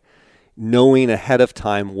 Okay. Knowing ahead of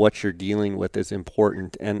time what you're dealing with is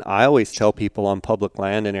important. And I always tell people on public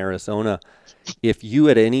land in Arizona, if you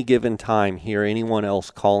at any given time hear anyone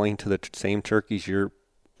else calling to the same turkeys you're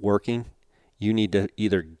working, you need to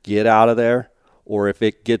either get out of there, or if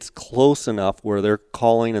it gets close enough where they're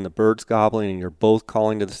calling and the bird's gobbling and you're both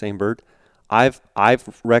calling to the same bird, I've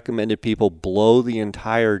recommended people blow the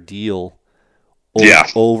entire deal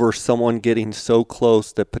over someone getting so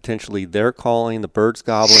close that potentially they're calling, the bird's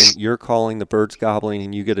gobbling, you're calling, the bird's gobbling,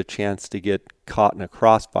 and you get a chance to get caught in a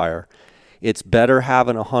crossfire. It's better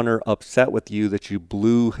having a hunter upset with you that you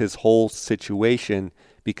blew his whole situation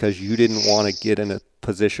because you didn't want to get in a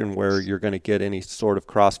position where you're going to get any sort of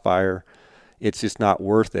crossfire. It's just not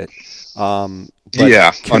worth it.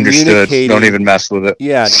 Yeah, understood. Don't even mess with it.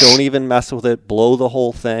 Yeah, don't even mess with it. Blow the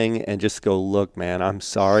whole thing and just go, look, man, I'm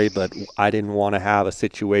sorry, but I didn't want to have a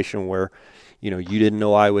situation where, you didn't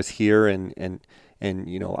know I was here and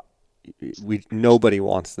nobody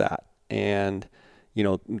wants that. And,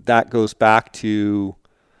 that goes back to,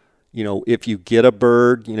 if you get a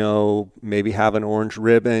bird, maybe have an orange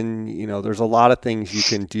ribbon, there's a lot of things you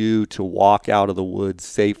can do to walk out of the woods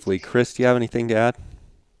safely. Chris, do you have anything to add?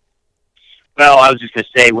 Well, I was just going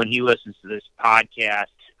to say, when he listens to this podcast,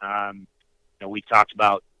 we talked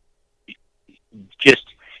about just,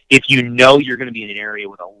 if you're going to be in an area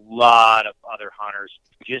with a lot of other hunters,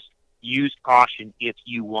 just use caution if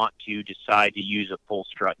you want to decide to use a full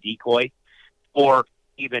strut decoy, or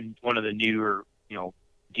even one of the newer,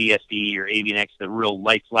 DSD or AVNX, the real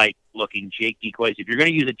lifelike looking Jake decoys. If you're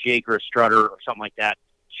going to use a Jake or a strutter or something like that,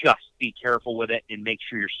 just be careful with it and make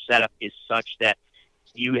sure your setup is such that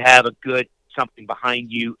you have a good something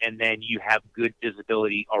behind you and then you have good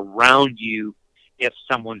visibility around you if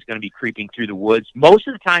someone's going to be creeping through the woods. Most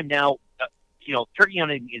of the time now, turkey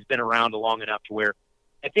hunting has been around long enough to where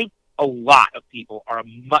I think a lot of people are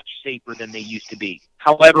much safer than they used to be.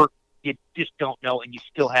 However, you just don't know, and you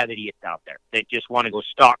still have idiots out there that just want to go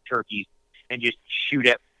stalk turkeys and just shoot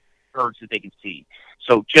at birds that they can see.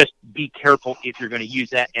 So just be careful if you're going to use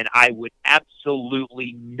that, and I would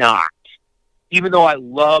absolutely not. Even though I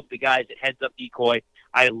love the guys that heads up decoy,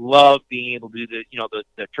 I love being able to do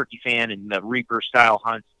the turkey fan and the reaper style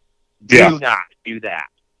hunts. Do not do that.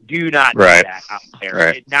 Do not do that out there.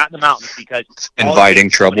 Right. Not in the mountains, because it's inviting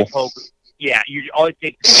trouble. You always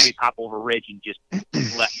take somebody hop over a ridge and just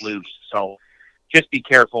let loose. So just be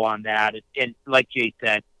careful on that. And like Jay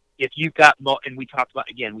said, if you've got, and we talked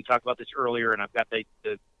about this earlier, and I've got the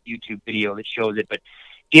YouTube video that shows it, but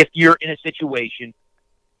if you're in a situation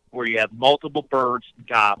where you have multiple birds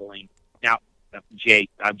gobbling, now, Jay,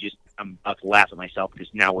 I'm about to laugh at myself because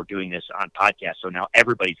now we're doing this on podcast, so now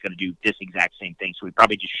everybody's going to do this exact same thing, so we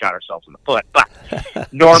probably just shot ourselves in the foot.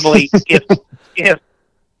 But normally,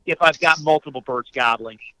 if I've got multiple birds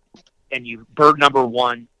gobbling, and bird number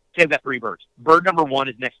one, say I've got 3 birds. Bird number 1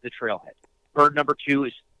 is next to the trailhead. Bird number 2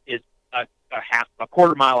 is a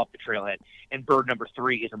quarter mile up the trailhead, and bird number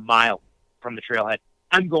 3 is a mile from the trailhead.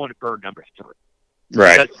 I'm going to bird number 3.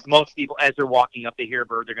 Right. Because most people, as they're walking up, they hear a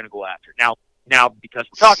bird, they're going to go after it. Now, because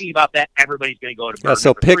we're talking about that, everybody's going to go to bird so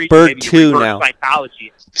number pick 3, bird 2 now.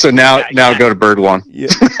 Psychology. So now go to bird 1.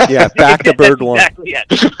 Yeah, back to bird 1. Exactly it.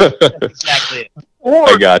 That's exactly it. Or,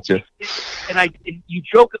 I got you. And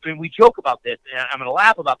we joke about this, and I'm going to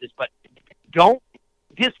laugh about this, but don't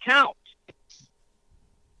discount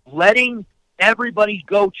letting everybody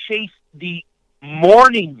go chase the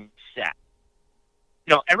morning set.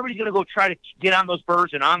 Everybody's going to go try to get on those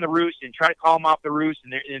birds and on the roost and try to call them off the roost,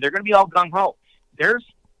 and they're going to be all gung-ho.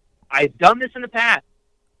 I've done this in the past.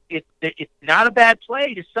 It's not a bad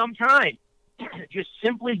play to sometimes just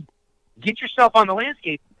simply get yourself on the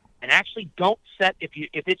landscape and actually don't set, if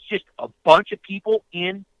it's just a bunch of people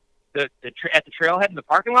in at the trailhead in the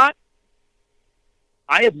parking lot.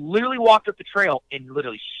 I have literally walked up the trail and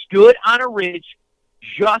literally stood on a ridge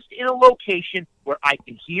just in a location where I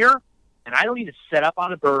can hear, and I don't even set up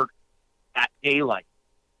on a bird at daylight.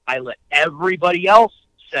 I let everybody else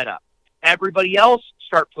set up. Everybody else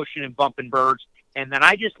start pushing and bumping birds, and then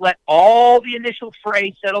I just let all the initial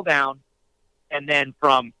fray settle down, and then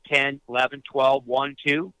from 10, 11, 12, 1,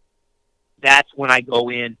 2, that's when I go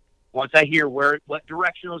in. Once I hear what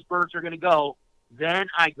direction those birds are going to go, then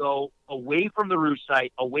I go away from the roost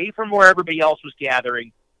site, away from where everybody else was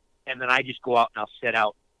gathering, and then I just go out and I'll set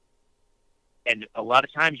out. And a lot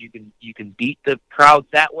of times you can beat the crowds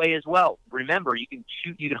that way as well. Remember, you can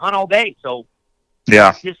hunt all day, so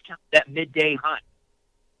discount that midday hunt.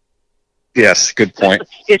 Yes, good point.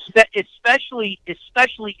 Especially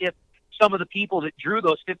if some of the people that drew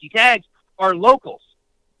those 50 tags are locals.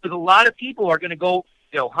 Because a lot of people are going to go,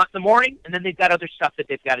 hunt in the morning, and then they've got other stuff that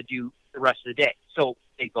they've got to do the rest of the day. So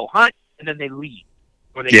they go hunt, and then they leave.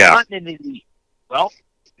 Or they hunt, and then they leave. Well,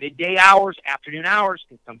 midday hours, afternoon hours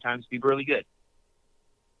can sometimes be really good.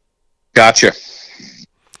 Gotcha.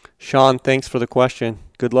 Sean, thanks for the question.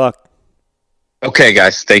 Good luck. Okay,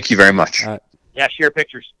 guys. Thank you very much. Yeah, share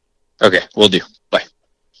pictures. Okay, will do. Bye.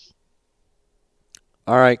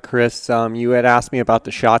 All right, Chris, you had asked me about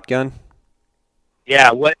the shotgun.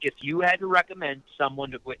 Yeah, what if you had to recommend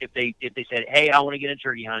someone if they said, "Hey, I want to get into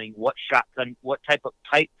turkey hunting, what shotgun, what type,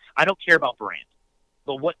 I don't care about brand,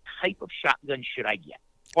 but what type of shotgun should I get?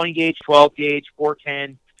 20 gauge, 12 gauge,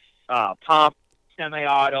 410, pump,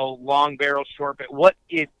 semi-auto, long barrel, short barrel. What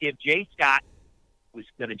if Jay Scott was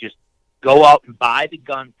going to just go out and buy the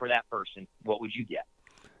gun for that person? What would you get?"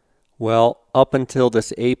 Well, up until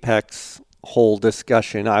this Apex whole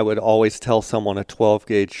discussion, I would always tell someone a 12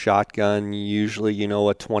 gauge shotgun, usually, a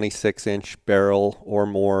 26-inch barrel or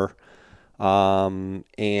more.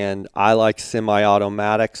 And I like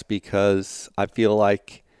semi-automatics because I feel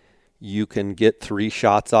like you can get 3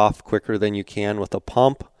 shots off quicker than you can with a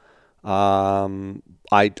pump.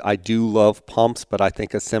 I do love pumps, but I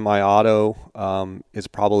think a semi-auto is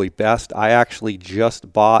probably best. I actually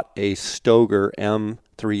just bought a Stoeger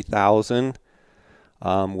M3000,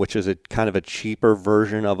 which is a kind of a cheaper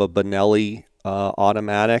version of a Benelli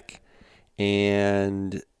automatic,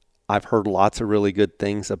 and I've heard lots of really good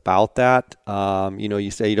things about that.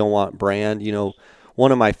 You say you don't want brand.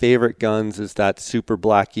 One of my favorite guns is that Super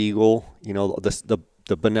Black Eagle. The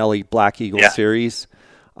Benelli Black Eagle series.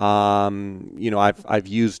 I've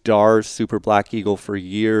used Dar's Super Black Eagle for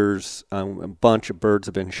years. A bunch of birds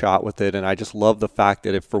have been shot with it, and I just love the fact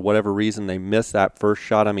that if for whatever reason they miss that first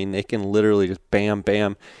shot, they can literally just bam,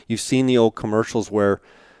 bam. You've seen the old commercials where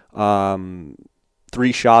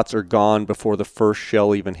 3 shots are gone before the first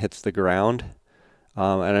shell even hits the ground.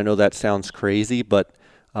 And I know that sounds crazy, but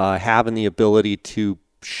having the ability to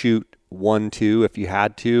shoot 1.2 if you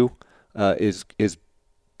had to is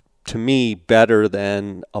to me better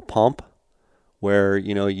than a pump, where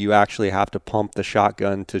you actually have to pump the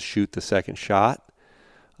shotgun to shoot the second shot.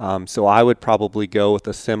 So I would probably go with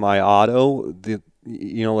a semi-auto.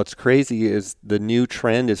 What's crazy is the new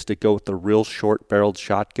trend is to go with the real short-barreled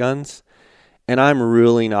shotguns, and I'm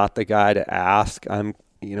really not the guy to ask.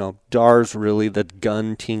 Dar's really the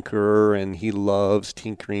gun tinkerer, and he loves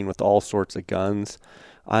tinkering with all sorts of guns.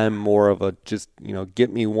 I'm more of a just,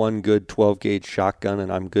 get me one good 12-gauge shotgun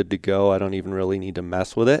and I'm good to go. I don't even really need to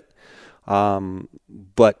mess with it.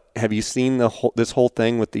 But have you seen this whole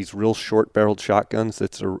thing with these real short-barreled shotguns?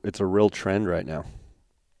 It's a real trend right now.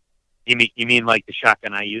 You mean like the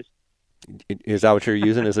shotgun I use? Is that what you're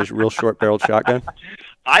using? Is a real short-barreled shotgun?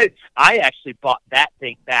 I actually bought that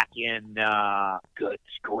thing back in, goodness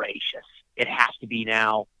gracious, it has to be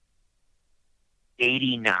now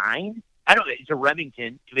 89. I don't know. It's a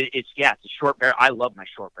Remington. It's a short barrel. I love my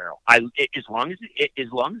short barrel. As long as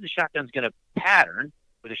the shotgun's going to pattern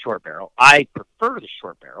with a short barrel, I prefer the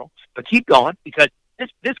short barrel. But keep going, because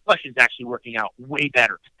this question is actually working out way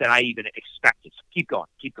better than I even expected. So keep going.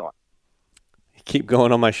 Keep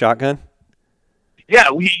going on my shotgun. Yeah,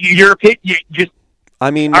 your opinion.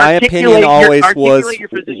 My opinion always was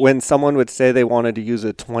when someone would say they wanted to use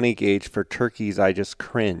a 20 gauge for turkeys, I just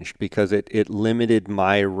cringed because it limited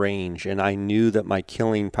my range, and I knew that my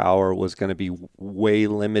killing power was going to be way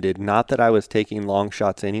limited. Not that I was taking long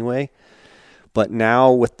shots anyway, but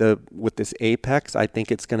now with this Apex, I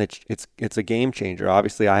think it's a game changer.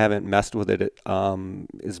 Obviously, I haven't messed with it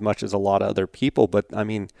as much as a lot of other people, but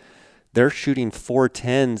they're shooting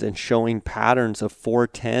 410s and showing patterns of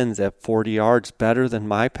 410s at 40 yards better than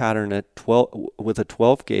my pattern at 12 with a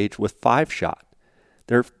 12 gauge with 5-shot.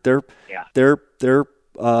 Their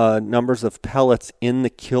numbers of pellets in the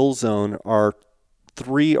kill zone are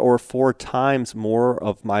 3 or 4 times more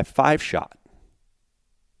of my 5-shot.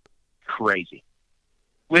 Crazy.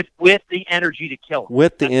 With the energy to kill them.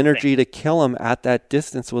 With the energy to kill them at that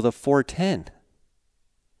distance with a 410.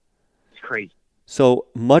 It's crazy. So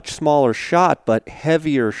much smaller shot, but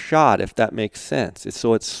heavier shot, if that makes sense.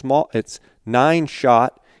 So it's small. It's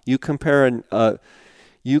 9-shot. You compare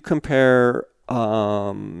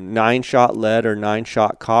 9-shot lead or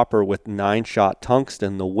 9-shot copper with 9-shot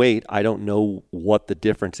tungsten. The weight, I don't know what the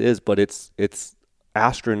difference is, but it's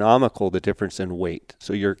astronomical, the difference in weight.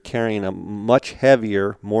 So you're carrying a much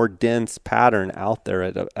heavier, more dense pattern out there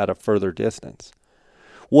at a further distance.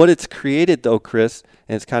 What it's created, though, Chris,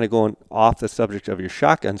 and it's kind of going off the subject of your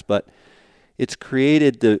shotguns, but it's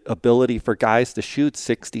created the ability for guys to shoot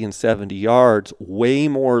 60 and 70 yards way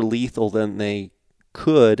more lethal than they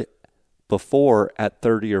could before at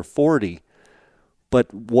 30 or 40.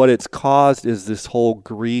 But what it's caused is this whole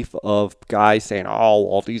grief of guys saying, oh,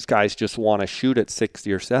 well, these guys just want to shoot at 60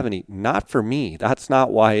 or 70. Not for me. That's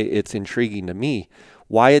not why it's intriguing to me.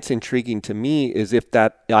 Why it's intriguing to me is if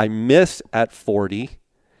that I miss at 40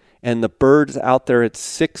 and the bird's out there at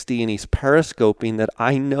 60 and he's periscoping, that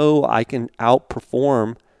I know I can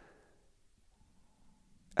outperform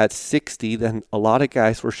at 60 than a lot of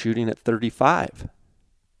guys were shooting at 35.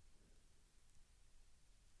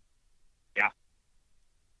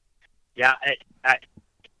 Yeah.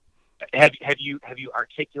 Have you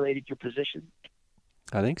articulated your position?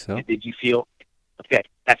 I think so. Did you feel okay?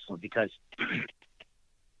 Excellent, because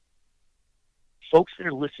folks that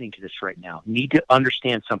are listening to this right now need to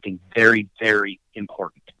understand something very, very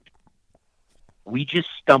important. We just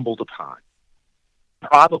stumbled upon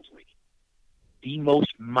probably the most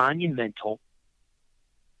monumental,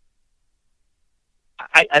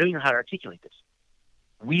 I don't even know how to articulate this.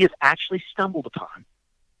 We have actually stumbled upon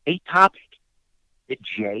a topic that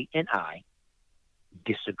Jay and I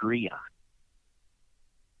disagree on.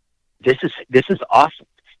 This is awesome,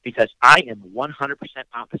 because I am 100%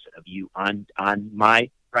 opposite of you on my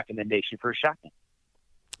recommendation for a shotgun.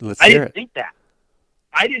 I didn't think that.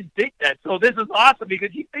 So this is awesome,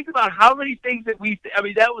 because you think about how many things that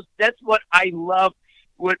that's what I love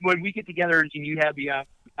when we get together and you have me on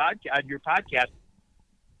your podcast.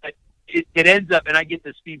 It ends up, and I get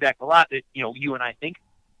this feedback a lot, that you and I think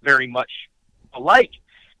very much alike,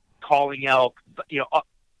 calling out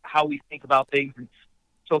how we think about things. And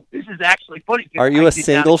so this is actually funny. Are you a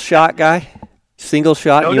single shot guy? Single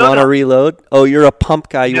shot, no, you want to reload? Oh, you're a pump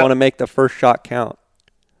guy. You want to make the first shot count.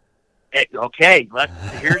 Okay,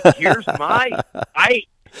 here's my. I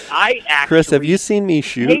actually. Chris, have you seen me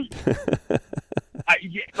shoot?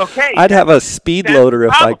 Okay. I'd have a speed loader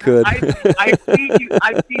if I could. I've seen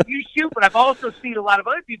you shoot, but I've also seen a lot of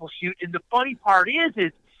other people shoot. And the funny part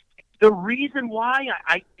is the reason why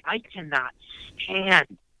I cannot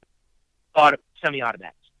stand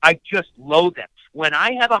semi-automatics. I just load them. When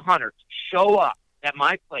I have a hunter show up at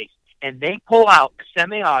my place and they pull out a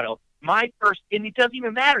semi-auto, and it doesn't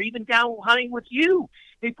even matter, even down hunting with you,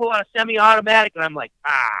 they pull out a semi-automatic, and I'm like,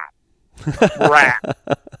 crap.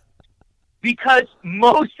 Because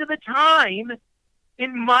most of the time,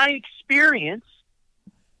 in my experience,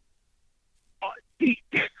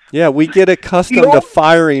 yeah, we get accustomed to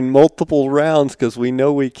firing multiple rounds because we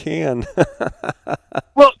know we can.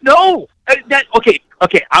 Well, no, okay.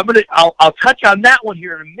 I'll touch on that one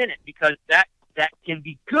here in a minute, because that can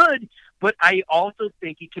be good, but I also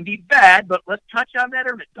think it can be bad. But let's touch on that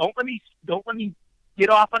in a minute. Don't let me get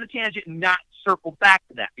off on a tangent and not circle back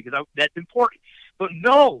to that, because that's important. But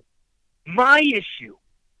no, my issue.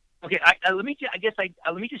 Okay, let me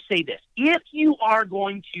just say this: if you are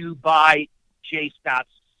going to buy J.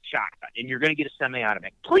 Scott's shotgun and you're going to get a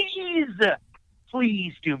semi-automatic, please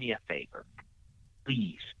do me a favor.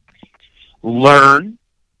 Please learn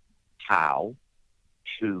how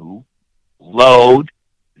to load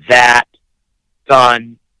that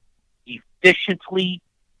gun efficiently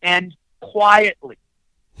and quietly.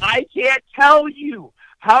 I can't tell you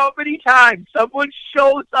how many times someone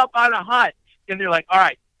shows up on a hunt and they're like, all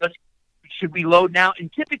right, should we load now?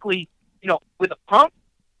 And typically, with a pump,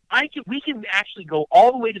 we can actually go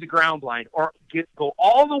all the way to the ground blind, or go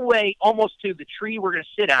all the way almost to the tree we're going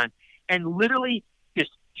to sit on, and literally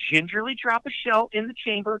just gingerly drop a shell in the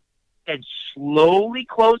chamber and slowly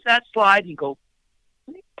close that slide and go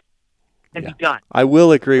and be done. I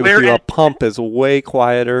will agree with you. A pump is way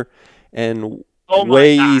quieter and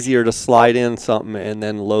way easier to slide in something and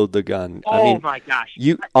then load the gun. Oh my gosh!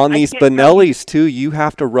 On these Benellis too, you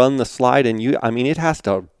have to run the slide, and you have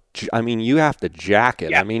to jack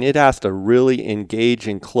it. Yeah. It has to really engage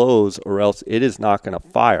and close, or else it is not going to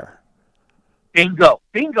fire. Bingo.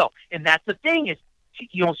 And that's the thing is,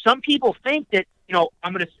 some people think that,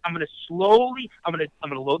 I'm gonna slowly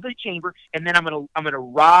load the chamber, and then I'm gonna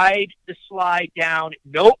ride the slide down.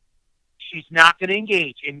 Nope, she's not gonna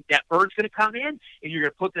engage, and that bird's gonna come in, and you're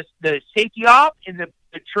gonna put the safety off, and the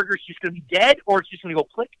trigger's just gonna be dead, or it's just gonna go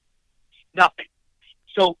click. Nothing.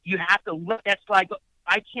 So you have to let that slide go.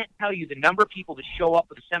 I can't tell you the number of people that show up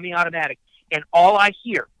with a semi-automatic, and all I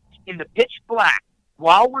hear in the pitch black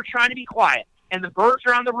while we're trying to be quiet, and the birds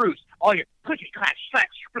are on the roost, all you click, clack, slack,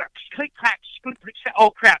 click, clack, oh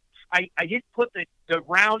crap! I didn't put the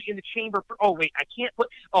round in the chamber. I can't put.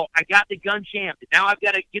 I got the gun jammed. Now I've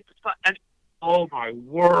got to get the spot. Oh my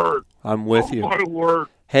word! I'm with you. Oh my word!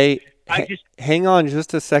 Hey, hang on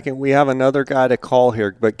just a second. We have another guy to call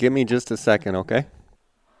here, but give me just a second, okay?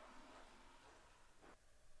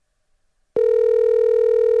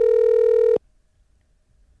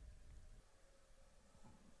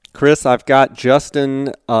 Chris, I've got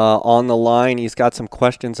Justin on the line. He's got some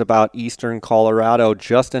questions about Eastern Colorado.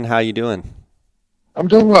 Justin, how you doing? I'm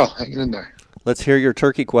doing well. Hanging in there. Let's hear your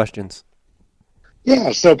turkey questions.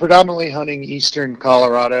 Yeah, so predominantly hunting Eastern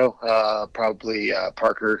Colorado, probably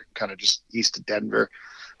Parker, kind of just east of Denver.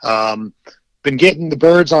 Been getting the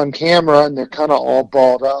birds on camera, and they're kind of all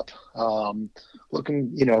balled up.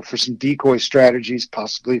 Looking, for some decoy strategies,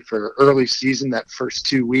 possibly for early season, that first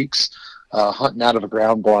 2 weeks. Hunting out of a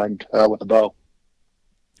ground blind with a bow.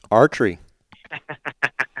 Archery.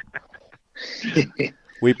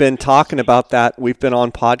 We've been talking about that. We've been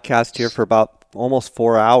on podcast here for about almost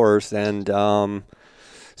 4 hours. And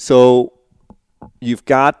so you've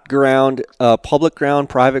got ground, public ground,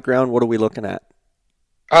 private ground. What are we looking at?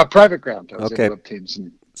 Private ground. Okay.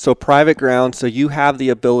 So private ground. So you have the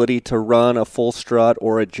ability to run a full strut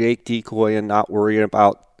or a Jake decoy and not worry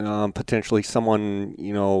about potentially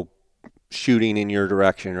someone, shooting in your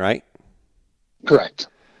direction, right? Correct.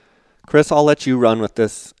 Chris, I'll let you run with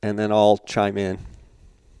this, and then I'll chime in.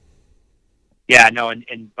 Yeah, no,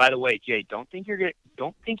 and by the way, Jay, don't think you're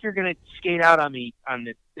gonna skate out on me on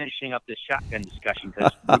the finishing up this shotgun discussion,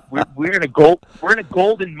 because we're in a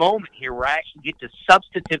golden moment here where I actually get to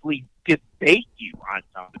substantively debate you on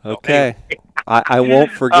something. Okay, I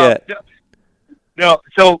won't forget.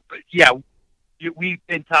 So yeah. We've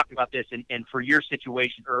been talking about this, and for your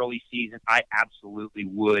situation, early season, I absolutely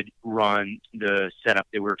would run the setup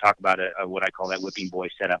that we were talking about, what I call that whipping boy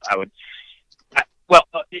setup.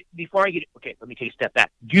 Before I get it, okay, let me take a step back.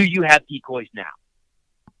 Do you have decoys now?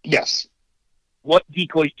 Yes. What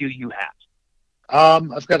decoys do you have?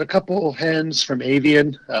 I've got a couple hens from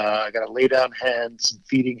Avian. I got a lay down hen, some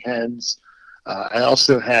feeding hens. I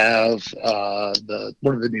also have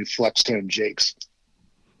one of the new Flextone Jakes.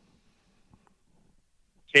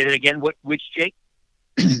 Say that again. Which Jake?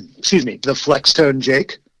 Excuse me, the Flextone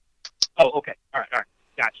Jake. Oh, okay. All right.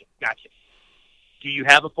 Gotcha. Do you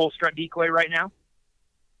have a full strut decoy right now?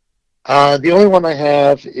 The only one I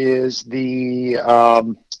have is the, I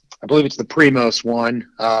believe it's the Primos one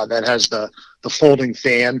that has the folding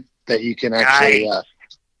fan that you can actually,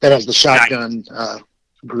 that has the shotgun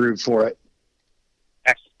groove for it.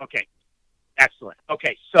 Okay. Excellent.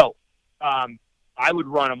 Okay. So, I would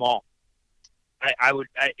run them all. I would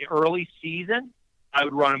early season, I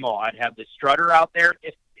would run them all. I'd have the strutter out there,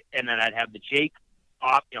 and then I'd have the Jake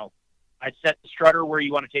off. I'd set the strutter where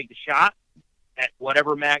you want to take the shot at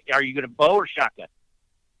whatever mag. Are you going to bow or shotgun?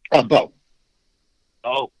 Bow.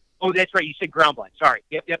 Oh, that's right. You said ground blind. Sorry.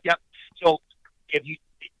 Yep. So if you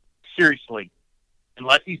seriously,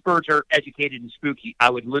 unless these birds are educated and spooky,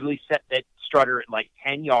 I would literally set that strutter at like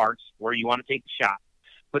 10 yards where you want to take the shot.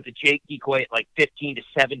 Put the Jake decoy at like 15 to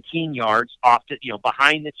 17 yards off to,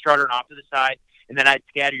 behind the strutter and off to the side. And then I'd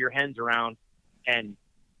scatter your hens around and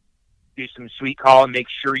do some sweet call and make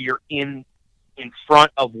sure you're in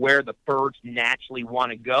front of where the birds naturally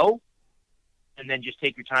want to go. And then just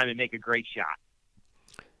take your time and make a great shot.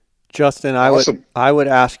 Justin, awesome. I would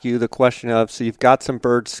ask you the question of, so you've got some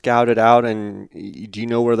birds scouted out, and do you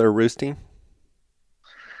know where they're roosting?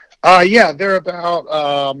 Yeah, they're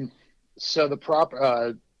about, so the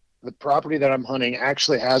property that I'm hunting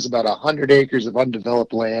actually has about 100 acres of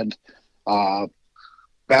undeveloped land, about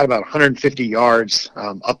 150 yards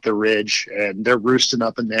up the ridge, and they're roosting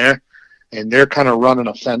up in there, and they're kind of running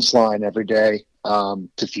a fence line every day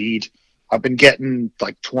to feed. I've been getting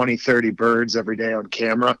like 20, 30 birds every day on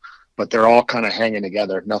camera, but they're all kind of hanging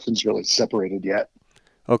together. Nothing's really separated yet.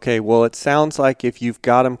 Okay, well, it sounds like if you've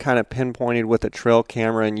got them kind of pinpointed with a trail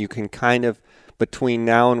camera, and you can kind of, between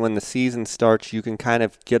now and when the season starts, you can kind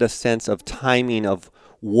of get a sense of timing of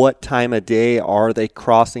what time of day are they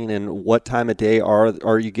crossing and what time of day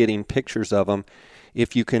are you getting pictures of them.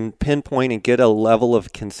 If you can pinpoint and get a level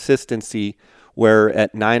of consistency where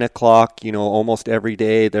at 9 o'clock, almost every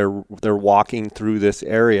day they're walking through this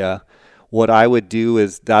area, what I would do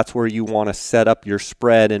is that's where you want to set up your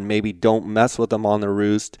spread, and maybe don't mess with them on the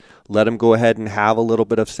roost. Let them go ahead and have a little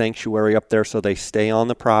bit of sanctuary up there so they stay on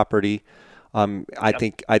the property. I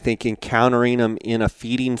think encountering them in a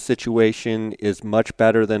feeding situation is much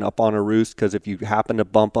better than up on a roost, because if you happen to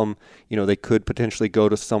bump them, they could potentially go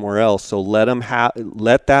to somewhere else. So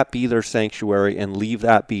let that be their sanctuary and leave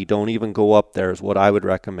that be. Don't even go up there is what I would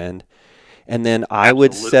recommend. And then I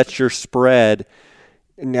would set your spread.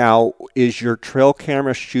 Now, is your trail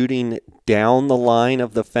camera shooting down the line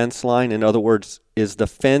of the fence line? In other words, is the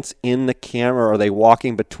fence in the camera? Are they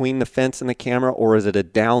walking between the fence and the camera, or is it a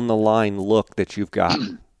down the line look that you've got?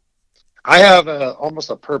 I have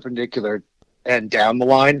almost a perpendicular and down the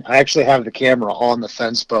line. I actually have the camera on the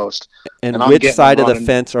fence post. And which side of the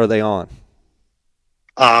fence are they on?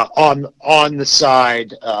 On the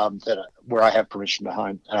side where I have permission to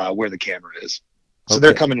hunt, where the camera is. So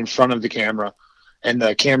They're coming in front of the camera, and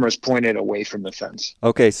the camera is pointed away from the fence.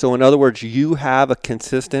 Okay, so in other words, you have a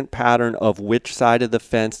consistent pattern of which side of the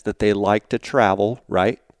fence that they like to travel,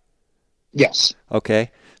 right? Yes.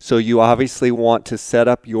 Okay, so you obviously want to set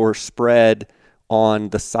up your spread on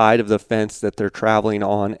the side of the fence that they're traveling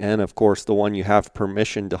on, and of course the one you have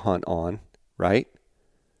permission to hunt on, right?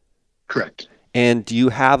 Correct. And do you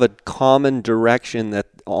have a common direction that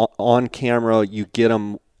on camera you get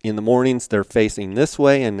them? In the mornings, they're facing this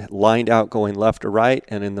way and lined out going left or right,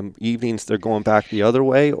 and in the evenings, they're going back the other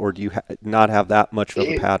way, or do you not have that much of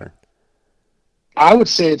a pattern? I would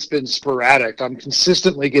say it's been sporadic. I'm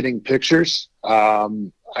consistently getting pictures.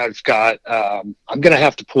 I'm going to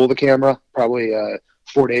have to pull the camera probably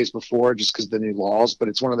 4 days before just because of the new laws, but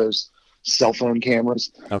it's one of those cell phone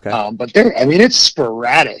cameras. Okay. But it's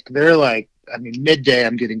sporadic. They're like, midday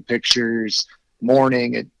I'm getting pictures,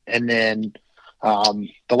 morning, and then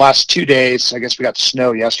the last 2 days, I guess we got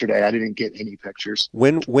snow yesterday, I didn't get any pictures.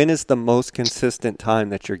 When is the most consistent time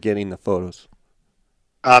that you're getting the photos?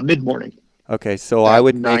 Mid-morning. Okay, so I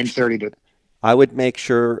would 9:30 I would make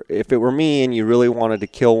sure, if it were me and you really wanted to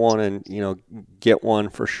kill one and get one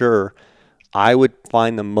for sure, I would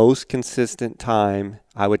find the most consistent time.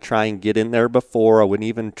 I would try and get in there before. I wouldn't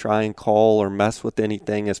even try and call or mess with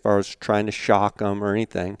anything as far as trying to shock them or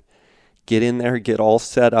anything. Get in there, get all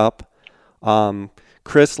set up.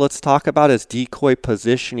 Chris, let's talk about his decoy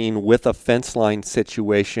positioning with a fence line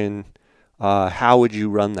situation. How would you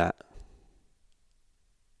run that?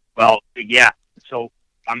 Well, yeah. So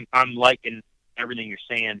I'm liking everything you're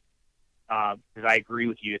saying, because I agree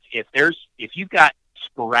with you. If you've got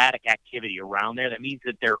sporadic activity around there, that means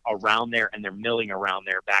that they're around there and they're milling around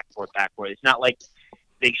there, back and forth. It's not like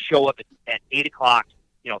they show up at 8 o'clock.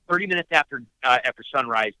 30 minutes after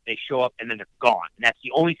sunrise, they show up and then they're gone, and that's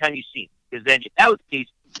the only time you see them. because then if that was the case,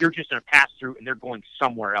 you're just going to pass through and they're going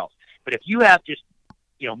somewhere else. But if you have just,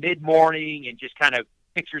 mid-morning and just kind of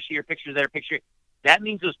pictures here, pictures there, that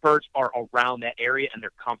means those birds are around that area and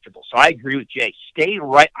they're comfortable. So I agree with Jay. Stay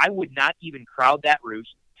right. I would not even crowd that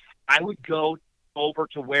roost. I would go over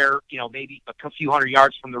to where, maybe a few hundred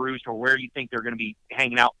yards from the roost or where you think they're going to be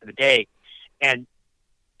hanging out for the day. And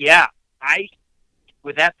yeah,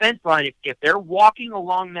 with that fence line, if they're walking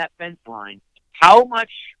along that fence line, how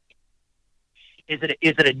much is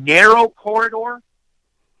it a narrow corridor?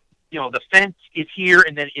 The fence is here,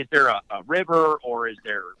 and then is there a river, or is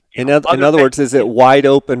there? In other words, is it wide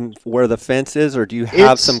open where the fence is, or do you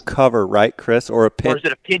have some cover, right, Chris, or or is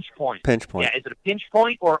it a pinch point? Pinch point. Yeah, is it a pinch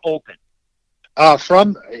point or open?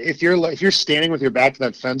 If you're standing with your back to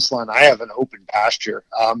that fence line, I have an open pasture.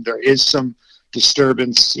 There is some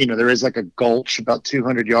disturbance. There is like a gulch about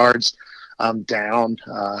 200 yards down.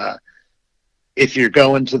 If you're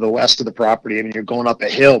going to the west of the property, and you're going up a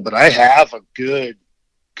hill, but I have a good,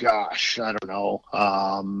 I don't know,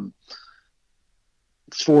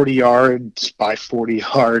 40 yards by 40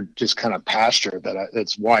 yard, just kind of pasture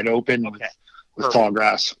that's wide open with tall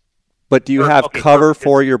grass. But do you have cover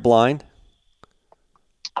for your blind?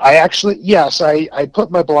 Yes, I put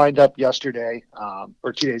my blind up yesterday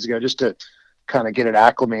or 2 days ago just to kind of get it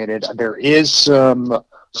acclimated. There is some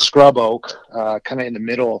scrub oak kind of in the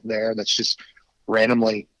middle there that's just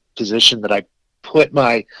randomly positioned that I put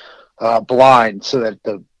my blind so that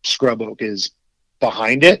the scrub oak is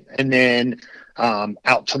behind it. And then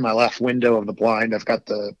out to my left window of the blind, I've got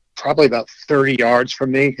probably about 30 yards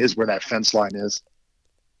from me is where that fence line is.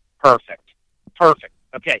 Perfect.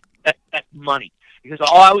 Okay, that's money. Because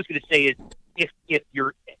all I was going to say is, if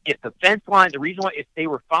the fence line, the reason why, if they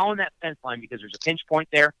were following that fence line because there's a pinch point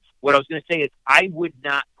there, what I was going to say is I would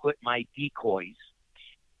not put my decoys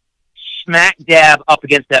smack dab up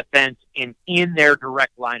against that fence and in their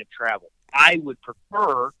direct line of travel. I would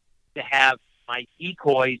prefer to have my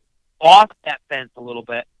decoys off that fence a little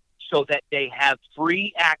bit so that they have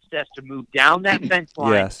free access to move down that fence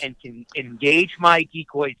line and can engage my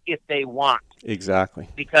decoys if they want. Exactly.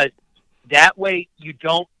 Because that way you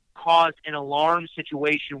don't cause an alarm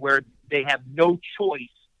situation where they have no choice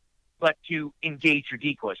but to engage your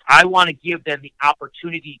decoys. I want to give them the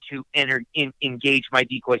opportunity to engage my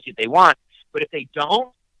decoys if they want. But if they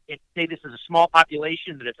don't, and say this is a small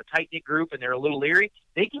population, that it's a tight-knit group and they're a little leery,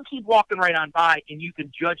 they can keep walking right on by and you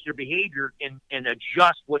can judge their behavior and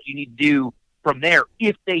adjust what you need to do from there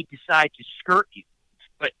if they decide to skirt you.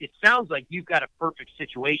 But it sounds like you've got a perfect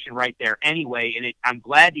situation right there anyway, and I'm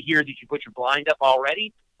glad to hear that you put your blind up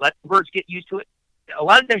already. Let the birds get used to it. A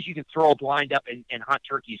lot of times you can throw a blind up and hunt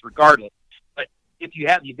turkeys regardless, but if you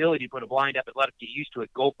have the ability to put a blind up and let them get used to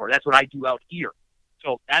it, go for it. That's what I do out here.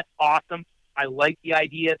 So that's awesome. I like the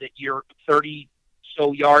idea that you're 30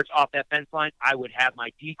 so yards off that fence line. I would have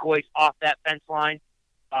my decoys off that fence line.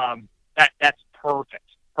 That's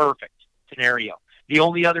perfect scenario. The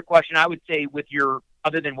only other question I would say with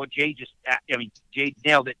other than what Jay Jay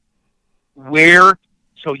nailed it.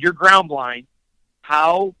 So your ground blind,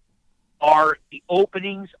 how are the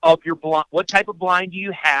openings of your blind? What type of blind do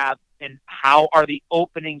you have, and how are the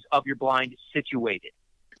openings of your blind situated?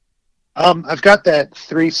 I've got that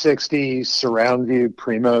 360 surround view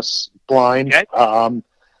Primos blind. Okay.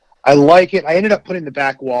 I like it. I ended up putting the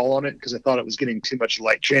back wall on it because I thought it was getting too much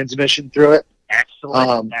light transmission through it.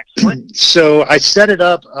 Excellent. So I set it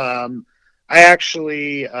up. I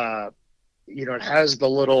actually, it has the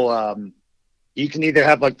little, you can either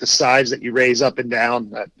have like the sides that you raise up and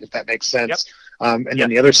down, if that makes sense. Yep. Then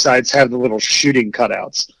the other sides have the little shooting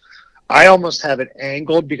cutouts. I almost have it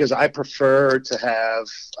angled because I prefer to have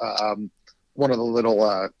one of the little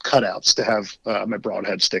cutouts to have my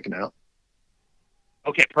broadhead sticking out.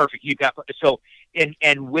 Okay, perfect. You got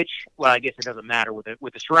and which? Well, I guess it doesn't matter with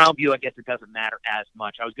the surround view. I guess it doesn't matter as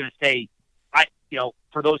much. I was going to say,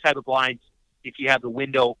 for those type of blinds, if you have the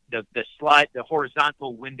window, the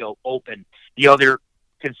horizontal window open. The other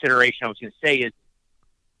consideration I was going to say is,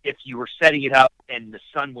 if you were setting it up and the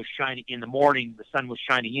sun was shining in the morning, the sun was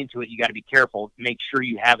shining into it, you got to be careful. Make sure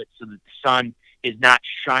you have it so that the sun is not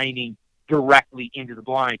shining directly into the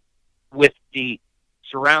blind. With the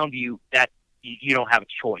surround view, that you don't have a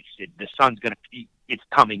choice. The sun's it's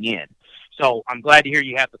coming in. So I'm glad to hear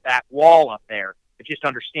you have the back wall up there, but just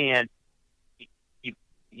understand, it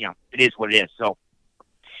is what it is. So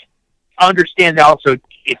understand also,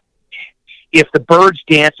 if the birds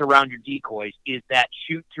dance around your decoys, is that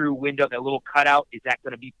shoot-through window, that little cutout, is that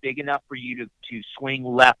going to be big enough for you to swing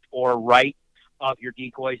left or right of your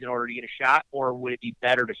decoys in order to get a shot, or would it be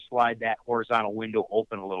better to slide that horizontal window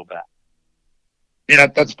open a little bit? Yeah,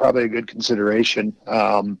 that's probably a good consideration.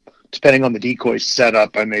 Depending on the decoy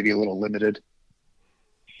setup, I may be a little limited.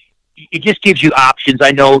 It just gives you options.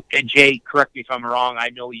 I know, and Jay, correct me if I'm wrong. I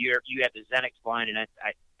know you have the Xenix blind, and that's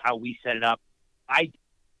how we set it up.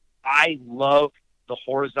 I love the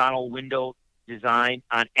horizontal window design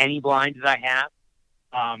on any blind that I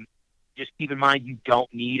have. Just keep in mind you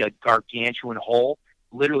don't need a gargantuan hole.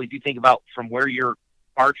 Literally, if you think about from where your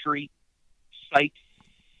archery sight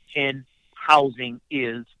pin housing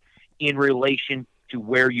is in relation to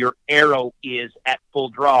where your arrow is at full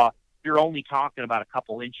draw, you're only talking about a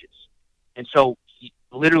couple inches. And so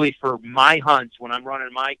literally for my hunts, when I'm running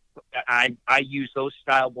I use those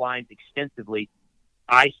style blinds extensively.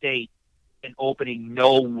 I say an opening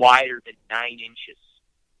no wider than 9 inches.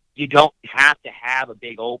 You don't have to have a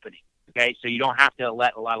big opening. Okay. So you don't have to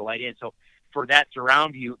let a lot of light in. So for that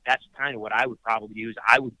surround view, that's kind of what I would probably use.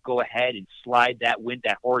 I would go ahead and slide that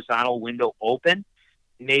horizontal window open,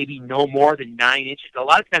 maybe no more than 9 inches. A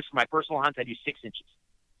lot of times for my personal hunts, I do 6 inches,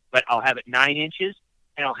 but I'll have it 9 inches,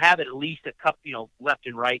 and I'll have it at least a couple, left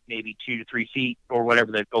and right, maybe 2 to 3 feet or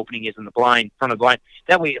whatever the opening is in the blind, front of the blind.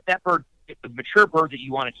 That way, if the mature bird that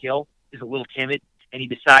you want to kill is a little timid and he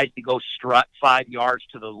decides to go strut 5 yards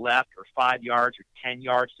to the left or 5 yards or 10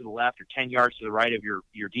 yards to the left or 10 yards to the right of your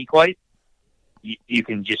decoy, you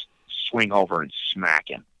can just swing over and smack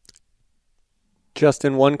him.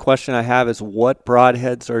 Justin, one question I have is what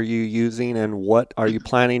broadheads are you using, and what are you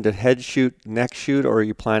planning to head shoot, neck shoot, or are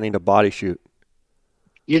you planning to body shoot?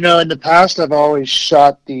 In the past, I've always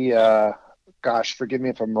shot the, forgive me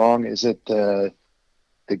if I'm wrong, is it the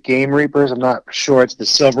Game Reapers? I'm not sure. It's the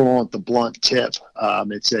silver one with the blunt tip.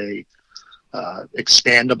 It's a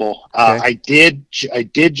expandable. Okay. I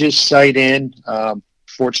did just sight in,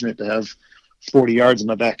 fortunate to have 40 yards in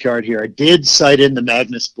my backyard here. I did sight in the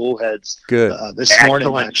Magnus bullheads. Good. This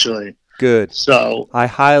morning, actually. Good. So I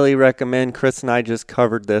highly recommend, Chris and I just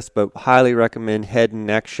covered this, but highly recommend head and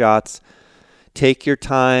neck shots. Take your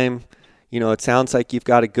time. It sounds like you've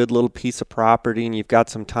got a good little piece of property and you've got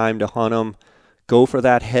some time to hunt them. Go for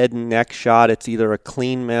that head and neck shot. It's either a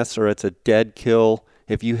clean miss or it's a dead kill.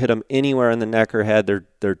 If you hit them anywhere in the neck or head,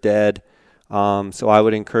 they're dead. So I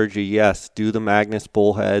would encourage you, yes, do the Magnus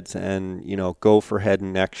bullheads and, go for head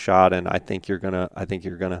and neck shot. And I think you're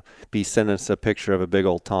gonna be sending us a picture of a big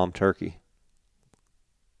old tom turkey.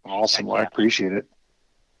 Awesome. Well, I appreciate it.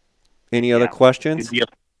 Any other questions?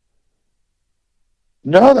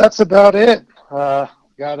 No, that's about it.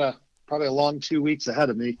 Got probably a long 2 weeks ahead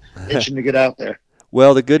of me, itching to get out there.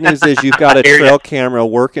 Well, the good news is you've got a trail camera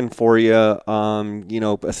working for you,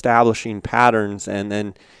 establishing patterns. And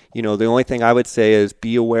then, the only thing I would say is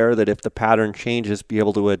be aware that if the pattern changes, be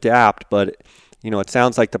able to adapt. But, it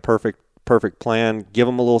sounds like the perfect plan. Give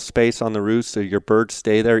them a little space on the roost so your birds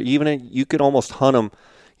stay there. You could almost hunt them,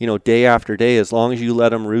 day after day. As long as you let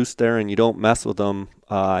them roost there and you don't mess with them,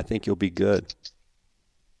 I think you'll be good.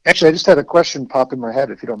 Actually, I just had a question pop in my head,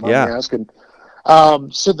 if you don't mind me asking.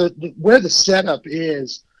 So where the setup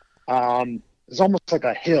is almost like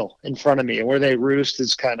a hill in front of me, and where they roost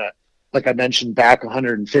is kind of, like I mentioned, back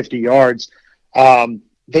 150 yards.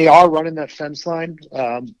 They are running that fence line.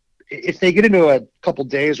 If they get into a couple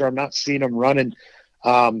days where I'm not seeing them running,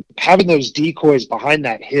 having those decoys behind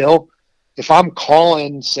that hill, if I'm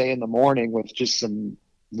calling, say, in the morning with just some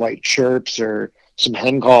light chirps or some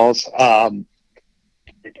hen calls,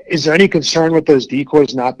 is there any concern with those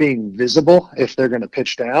decoys not being visible if they're going to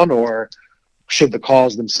pitch down, or should the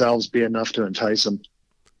calls themselves be enough to entice them?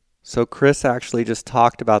 So Chris actually just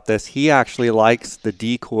talked about this. He actually likes the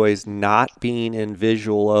decoys not being in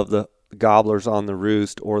visual of the gobblers on the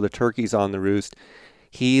roost or the turkeys on the roost.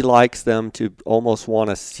 He likes them to almost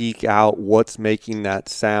want to seek out what's making that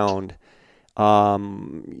sound.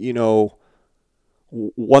 One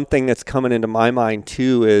thing that's coming into my mind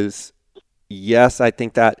too is, yes, I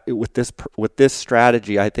think that with this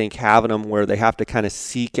strategy, I think having them where they have to kind of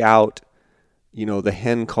seek out, the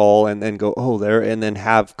hen call and then go, oh, there, and then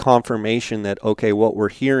have confirmation that, okay, what we're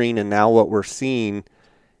hearing and now what we're seeing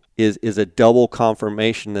is a double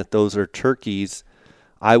confirmation that those are turkeys.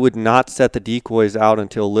 I would not set the decoys out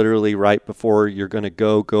until literally right before you're going to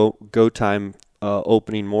go time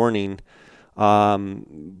opening morning.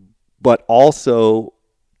 But also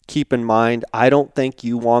keep in mind, I don't think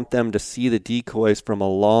you want them to see the decoys from a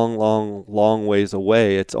long ways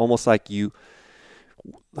away. It's almost like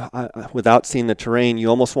without seeing the terrain, you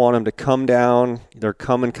almost want them to come down. They're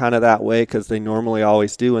coming kind of that way because they normally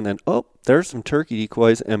always do. And then, oh, there's some turkey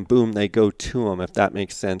decoys, and boom, they go to them, if that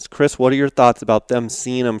makes sense. Chris, what are your thoughts about them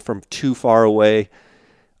seeing them from too far away?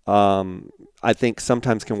 I think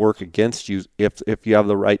sometimes can work against you if you have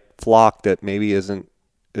the right flock that maybe isn't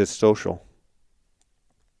as social.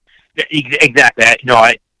 Exactly.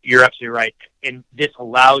 You're absolutely right. And this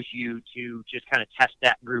allows you to just kind of test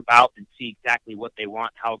that group out and see exactly what they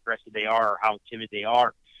want, how aggressive they are, or how timid they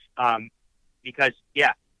are. Because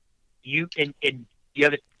you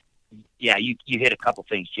hit a couple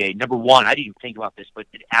things, Jay. Number one, I didn't even think about this, but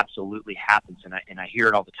it absolutely happens, and I hear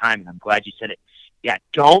it all the time, and I'm glad you said it. Yeah,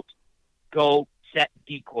 don't go set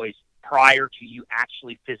decoys prior to you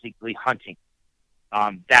actually physically hunting.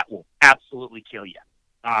 That will absolutely kill you.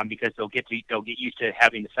 Because they'll get used to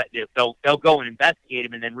having they'll go and investigate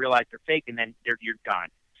them and then realize they're fake, and then you're done.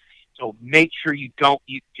 So make sure you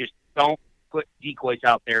just don't put decoys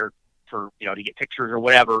out there for to get pictures or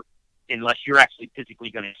whatever, unless you're actually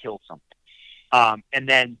physically going to kill something. And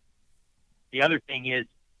then the other thing is,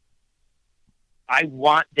 I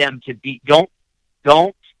want them to be don't.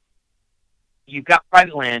 You've got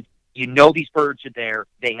private land. These birds are there.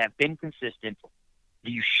 They have been consistent.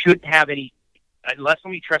 You shouldn't have any. Unless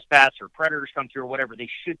somebody trespass or predators come through or whatever, they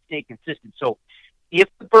should stay consistent. So if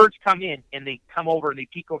the birds come in and they come over and they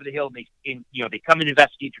peek over the hill and they come and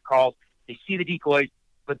investigate your calls, they see the decoys,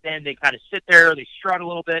 but then they kind of sit there, they strut a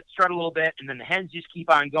little bit, and then the hens just keep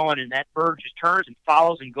on going, and that bird just turns and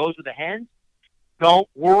follows and goes with the hens. Don't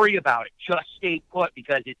worry about it. Just stay put,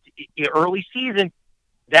 because it's early season.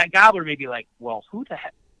 That gobbler may be like, well, who the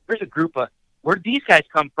heck? There's a group of, where did these guys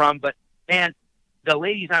come from? But man, the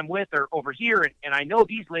ladies I'm with are over here, and I know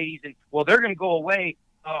these ladies, and well, they're going to go away.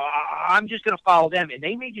 I'm just going to follow them. And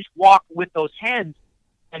they may just walk with those hens,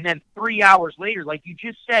 and then 3 hours later, like you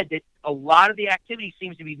just said, that a lot of the activity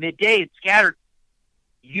seems to be midday and scattered.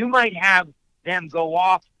 You might have them go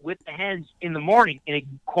off with the hens in the morning and,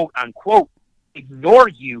 quote unquote, ignore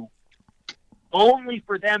you, only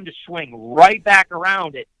for them to swing right back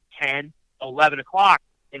around at 10, 11 o'clock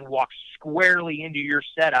and walk squarely into your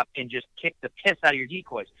setup and just kick the piss out of your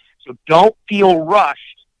decoys. So don't feel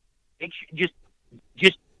rushed. Make sure,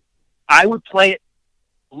 just I would play it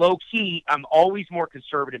low key. I'm always more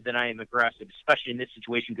conservative than I am aggressive, especially in this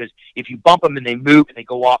situation, because if you bump them and they move and they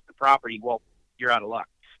go off the property, well, you're out of luck.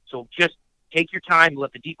 So just take your time,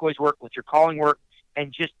 let the decoys work, let your calling work,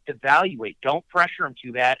 and just evaluate. Don't pressure them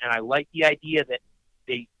too bad. And I like the idea that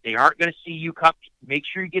they aren't going to see you come. Make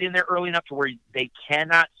sure you get in there early enough to where they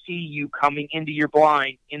cannot see you coming into your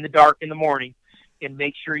blind in the dark in the morning, and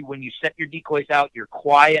make sure when you set your decoys out, you're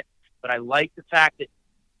quiet. But I like the fact that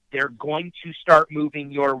they're going to start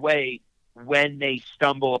moving your way when they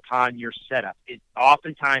stumble upon your setup.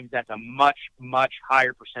 Oftentimes that's a much, much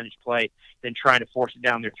higher percentage play than trying to force it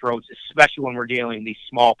down their throats, especially when we're dealing in these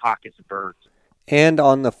small pockets of birds. And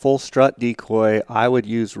on the full strut decoy, I would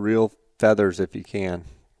use real feathers if you can.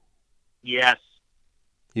 Yes.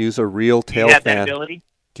 Use a real tail fan. Do you have that ability?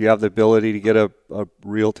 Do you have the ability to get a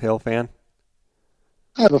real tail fan?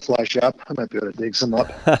 I have a fly shop. I might be able to dig some up.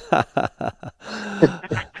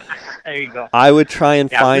 There you go. I would try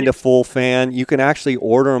and find a full fan. You can actually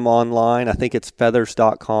order them online. I think it's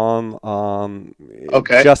feathers.com.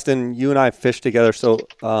 Okay. Justin, you and I fish together, so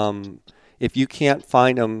if you can't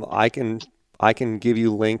find them, I can give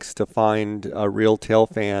you links to find a real tail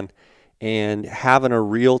fan. And having a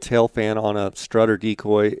real tail fan on a strutter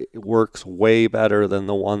decoy works way better than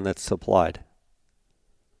the one that's supplied.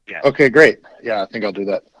 Yeah. Okay, great. Yeah, I think I'll do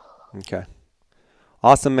that. Okay.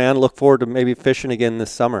 Awesome, man. Look forward to maybe fishing again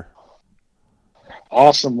this summer.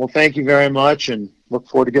 Awesome. Well, thank you very much, and look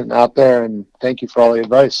forward to getting out there, and thank you for all the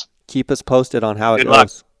advice. Keep us posted on how it Good goes.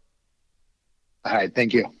 luck. All right,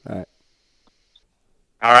 thank you. All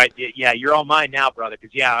right. Yeah, you're all mine now, brother,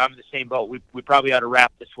 because, I'm in the same boat. We probably ought to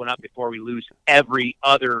wrap this one up before we lose every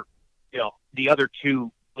other, the other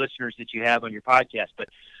two listeners that you have on your podcast. But,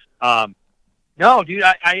 no, dude,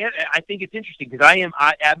 I think it's interesting because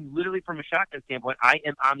I'm literally, from a shotgun standpoint, I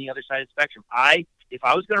am on the other side of the spectrum. If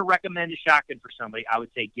I was going to recommend a shotgun for somebody, I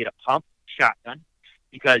would say get a pump shotgun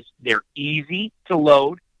because they're easy to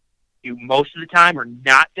load. You most of the time are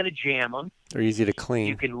not going to jam them. They're easy to clean.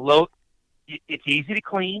 You can load. It's easy to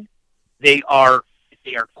clean. They are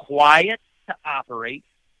quiet to operate,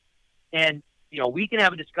 and we can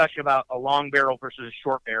have a discussion about a long barrel versus a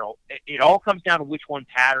short barrel. It all comes down to which one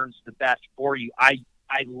patterns the best for you. I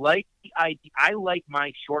like the idea. I like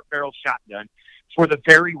my short barrel shotgun for the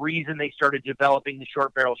very reason they started developing the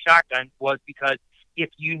short barrel shotgun was because if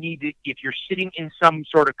you're sitting in some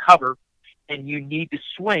sort of cover and you need to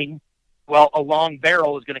swing, well, a long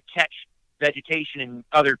barrel is going to catch vegetation and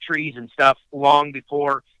other trees and stuff long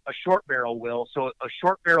before a short barrel will. So a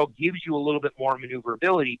short barrel gives you a little bit more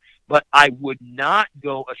maneuverability, but I would not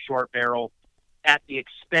go a short barrel at the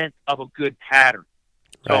expense of a good pattern.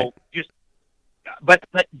 Right. So but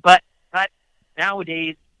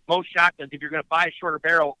nowadays, most shotguns, if you're going to buy a shorter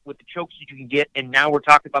barrel with the chokes that you can get, and now we're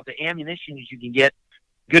talking about the ammunition that you can get,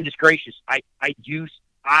 goodness gracious, I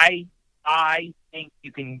think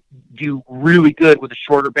you can do really good with a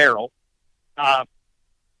shorter barrel.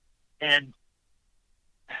 And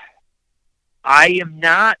I am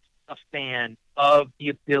not a fan of the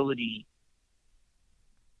ability,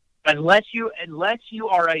 unless you are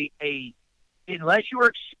unless you are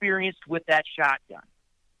experienced with that shotgun.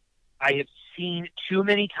 I have seen too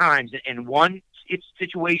many times, and one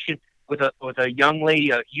situation with a young lady,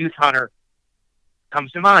 a youth hunter,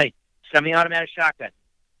 comes to mind. Semi-automatic shotgun.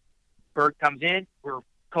 Bird comes in. We're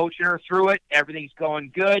coaching her through it. Everything's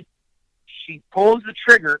going good. She pulls the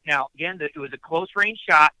trigger. Now, again, it was a close-range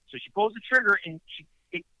shot, so she pulls the trigger, and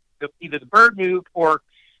either the bird moved or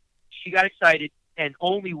she got excited, and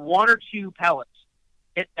only 1 or 2 pellets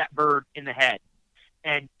hit that bird in the head,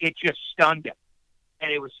 and it just stunned him.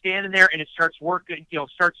 And it was standing there, and it starts working,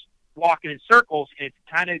 starts walking in circles, and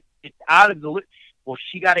it's out of the loop. Well,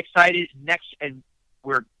 she got excited and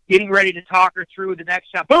we're getting ready to talk her through the next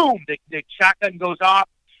shot. Boom! The shotgun goes off,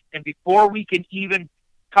 and before we can even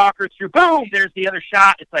talk her through, boom! There's the other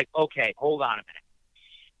shot. It's like, okay, hold on a minute.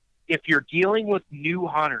 If you're dealing with new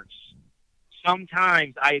hunters,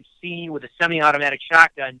 sometimes I've seen with a semi-automatic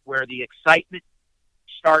shotgun where the excitement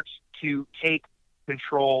starts to take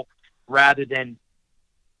control rather than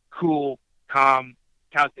cool, calm,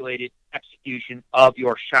 calculated execution of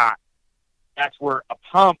your shot. That's where a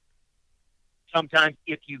pump, sometimes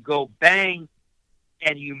if you go bang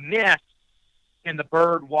and you miss and the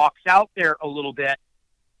bird walks out there a little bit,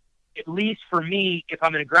 at least for me, if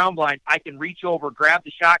I'm in a ground blind, I can reach over, grab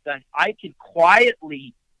the shotgun. I can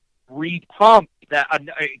quietly repump that.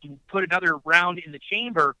 I can put another round in the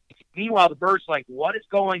chamber. Meanwhile, the bird's like, what is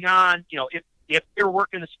going on? If they're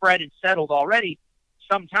working the spread and settled already,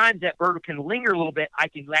 sometimes that bird can linger a little bit. I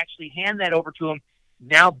can actually hand that over to them.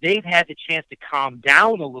 Now they've had the chance to calm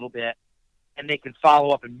down a little bit, and they can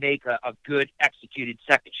follow up and make a good executed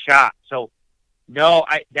second shot. So, no,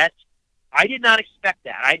 I did not expect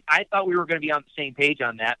that. I thought we were going to be on the same page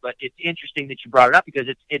on that, but it's interesting that you brought it up because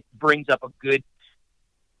it brings up a good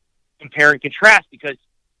compare and contrast, because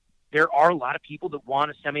there are a lot of people that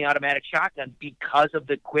want a semi-automatic shotgun because of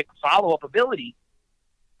the quick follow-up ability.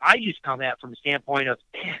 I just come at it from the standpoint of,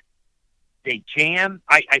 they jam.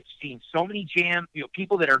 I've seen so many jam,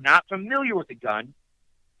 people that are not familiar with the gun,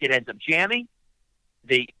 it ends up jamming.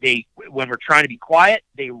 They when we're trying to be quiet,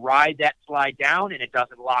 they ride that slide down and it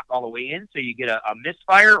doesn't lock all the way in, so you get a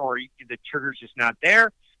misfire, or the trigger's just not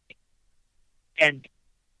there. And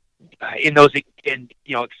in those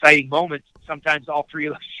exciting moments, sometimes all 3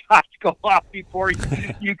 of those shots go off before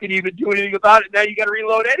you can even do anything about it. Now you got to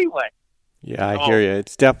reload anyway. Yeah, I hear you.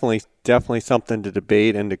 It's definitely something to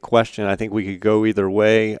debate and to question. I think we could go either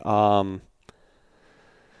way.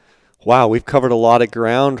 Wow, we've covered a lot of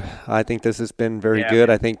ground. I think this has been very good.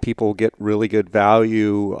 I think people get really good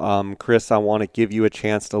value. Chris, I want to give you a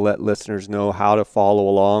chance to let listeners know how to follow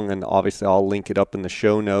along, and obviously I'll link it up in the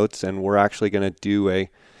show notes, and we're actually going to do a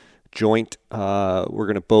joint, we're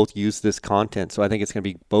going to both use this content. So I think it's going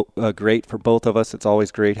to be great for both of us. It's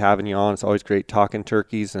always great having you on. It's always great talking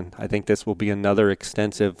turkeys. And I think this will be another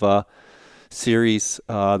extensive series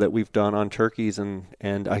that we've done on turkeys. And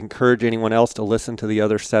I encourage anyone else to listen to the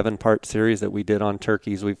other 7-part series that we did on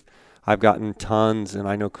turkeys. I've gotten tons, and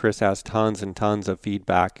I know Chris has tons and tons of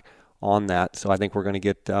feedback on that. So I think we're going to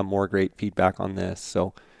get more great feedback on this.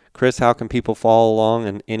 So Chris, how can people follow along,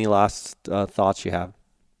 and any last thoughts you have?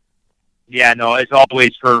 Yeah, no, as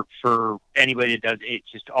always, for anybody that does it, it's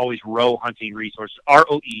just always Roe Hunting Resources,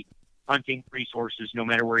 ROE Hunting Resources, no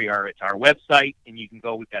matter where you are. It's our website, and you can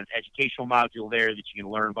go. We've got an educational module there that you can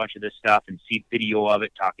learn a bunch of this stuff and see video of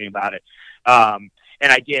it, talking about it. And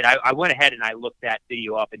I went ahead and I looked that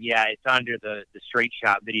video up, and yeah, it's under the straight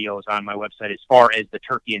shot videos on my website as far as the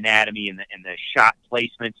turkey anatomy and the shot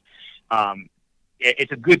placements.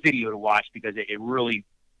 It's a good video to watch because it really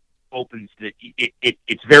opens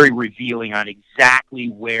it's very revealing on exactly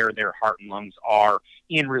where their heart and lungs are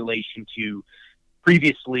in relation to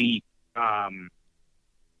previously I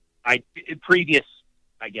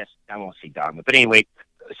guess I won't say dogma, but anyway,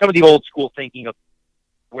 some of the old school thinking of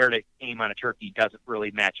where to aim on a turkey doesn't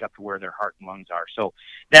really match up to where their heart and lungs are. So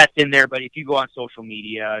that's in there. But if you go on social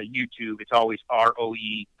media, YouTube, it's always ROE,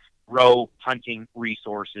 Roe Hunting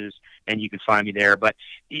Resources, and you can find me there. But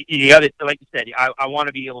the other, like you said, I want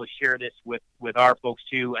to be able to share this with our folks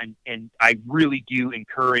too, and I really do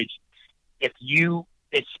encourage, if you,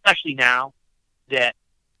 especially now that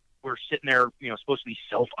we're sitting there, supposed to be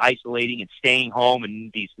self-isolating and staying home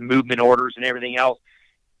and these movement orders and everything else.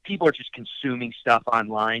 People are just consuming stuff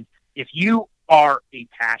online. If you are a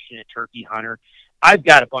passionate turkey hunter, I've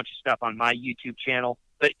got a bunch of stuff on my YouTube channel,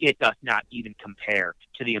 but it does not even compare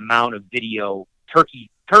to the amount of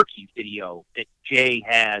turkey video that Jay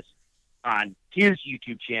has on his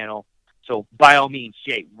YouTube channel. So by all means,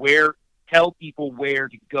 Jay, tell people where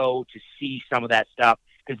to go to see some of that stuff,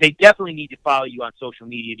 because they definitely need to follow you on social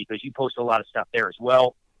media because you post a lot of stuff there as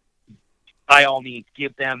well. By all means,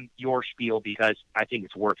 give them your spiel because I think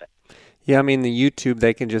it's worth it. Yeah, I mean, the YouTube,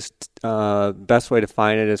 they can just, best way to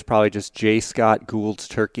find it is probably just J. Scott Gould's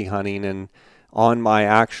Turkey Hunting. And on my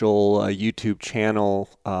actual YouTube channel,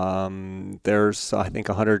 there's, I think,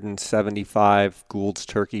 175 Gould's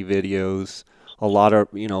Turkey videos, a lot of,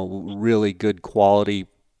 really good quality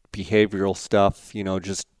behavioral stuff,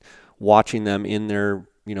 just watching them in their,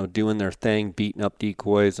 doing their thing, beating up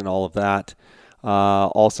decoys and all of that.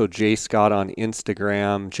 Also, J. Scott on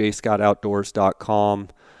Instagram, jscottoutdoors.com.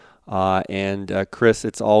 And Chris,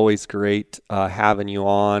 it's always great having you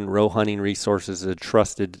on. Roe Hunting Resources is a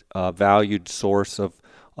trusted, valued source of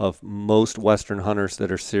most Western hunters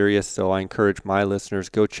that are serious. So I encourage my listeners,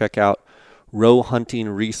 go check out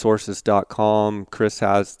rowhuntingresources.com. Chris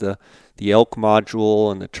has the elk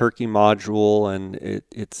module and the turkey module, and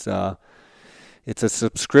it's a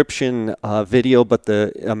subscription video, but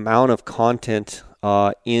the amount of content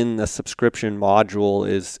in the subscription module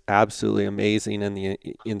is absolutely amazing, and the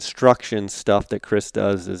instruction stuff that Chris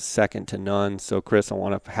does is second to none. So Chris, I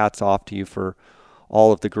want to hats off to you for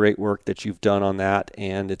all of the great work that you've done on that,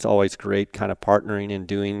 and it's always great kind of partnering and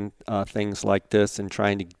doing things like this and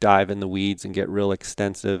trying to dive in the weeds and get real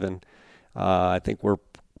extensive. And I think we're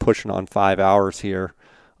pushing on 5 hours here.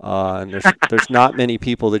 And there's not many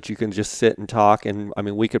people that you can just sit and talk. And I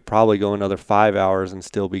mean, we could probably go another 5 hours and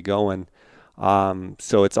still be going.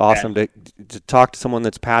 So it's awesome to talk to someone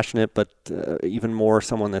that's passionate, but even more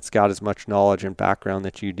someone that's got as much knowledge and background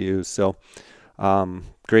that you do. So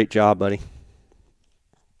great job, buddy.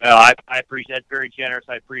 Well, I appreciate it. Very generous.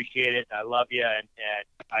 I appreciate it. I love you, and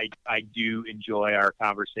I do enjoy our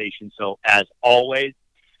conversation. So as always,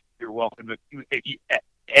 you're welcome.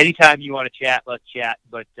 Anytime you want to chat, let's chat.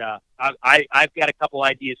 But I've got a couple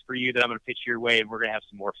ideas for you that I'm going to pitch your way, and we're going to have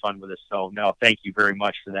some more fun with this. So, no, thank you very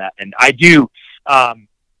much for that. And I do, I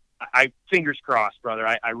fingers crossed, brother.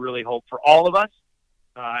 I really hope for all of us.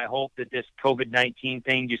 I hope that this COVID-19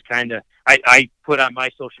 thing just kind of, I put on my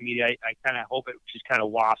social media, I kind of hope it just kind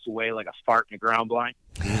of wafts away like a fart in a ground blind.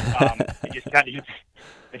 It just kind of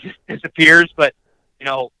just disappears. But,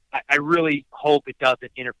 I really hope it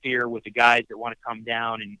doesn't interfere with the guys that want to come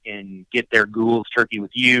down and get their Gould's turkey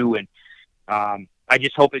with you. And I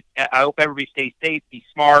just hope I hope everybody stays safe, be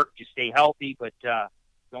smart, just stay healthy, but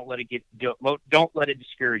don't let it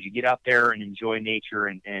discourage you. Get out there and enjoy nature,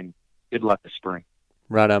 and good luck this spring.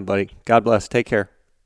 Right on, buddy. God bless. Take care.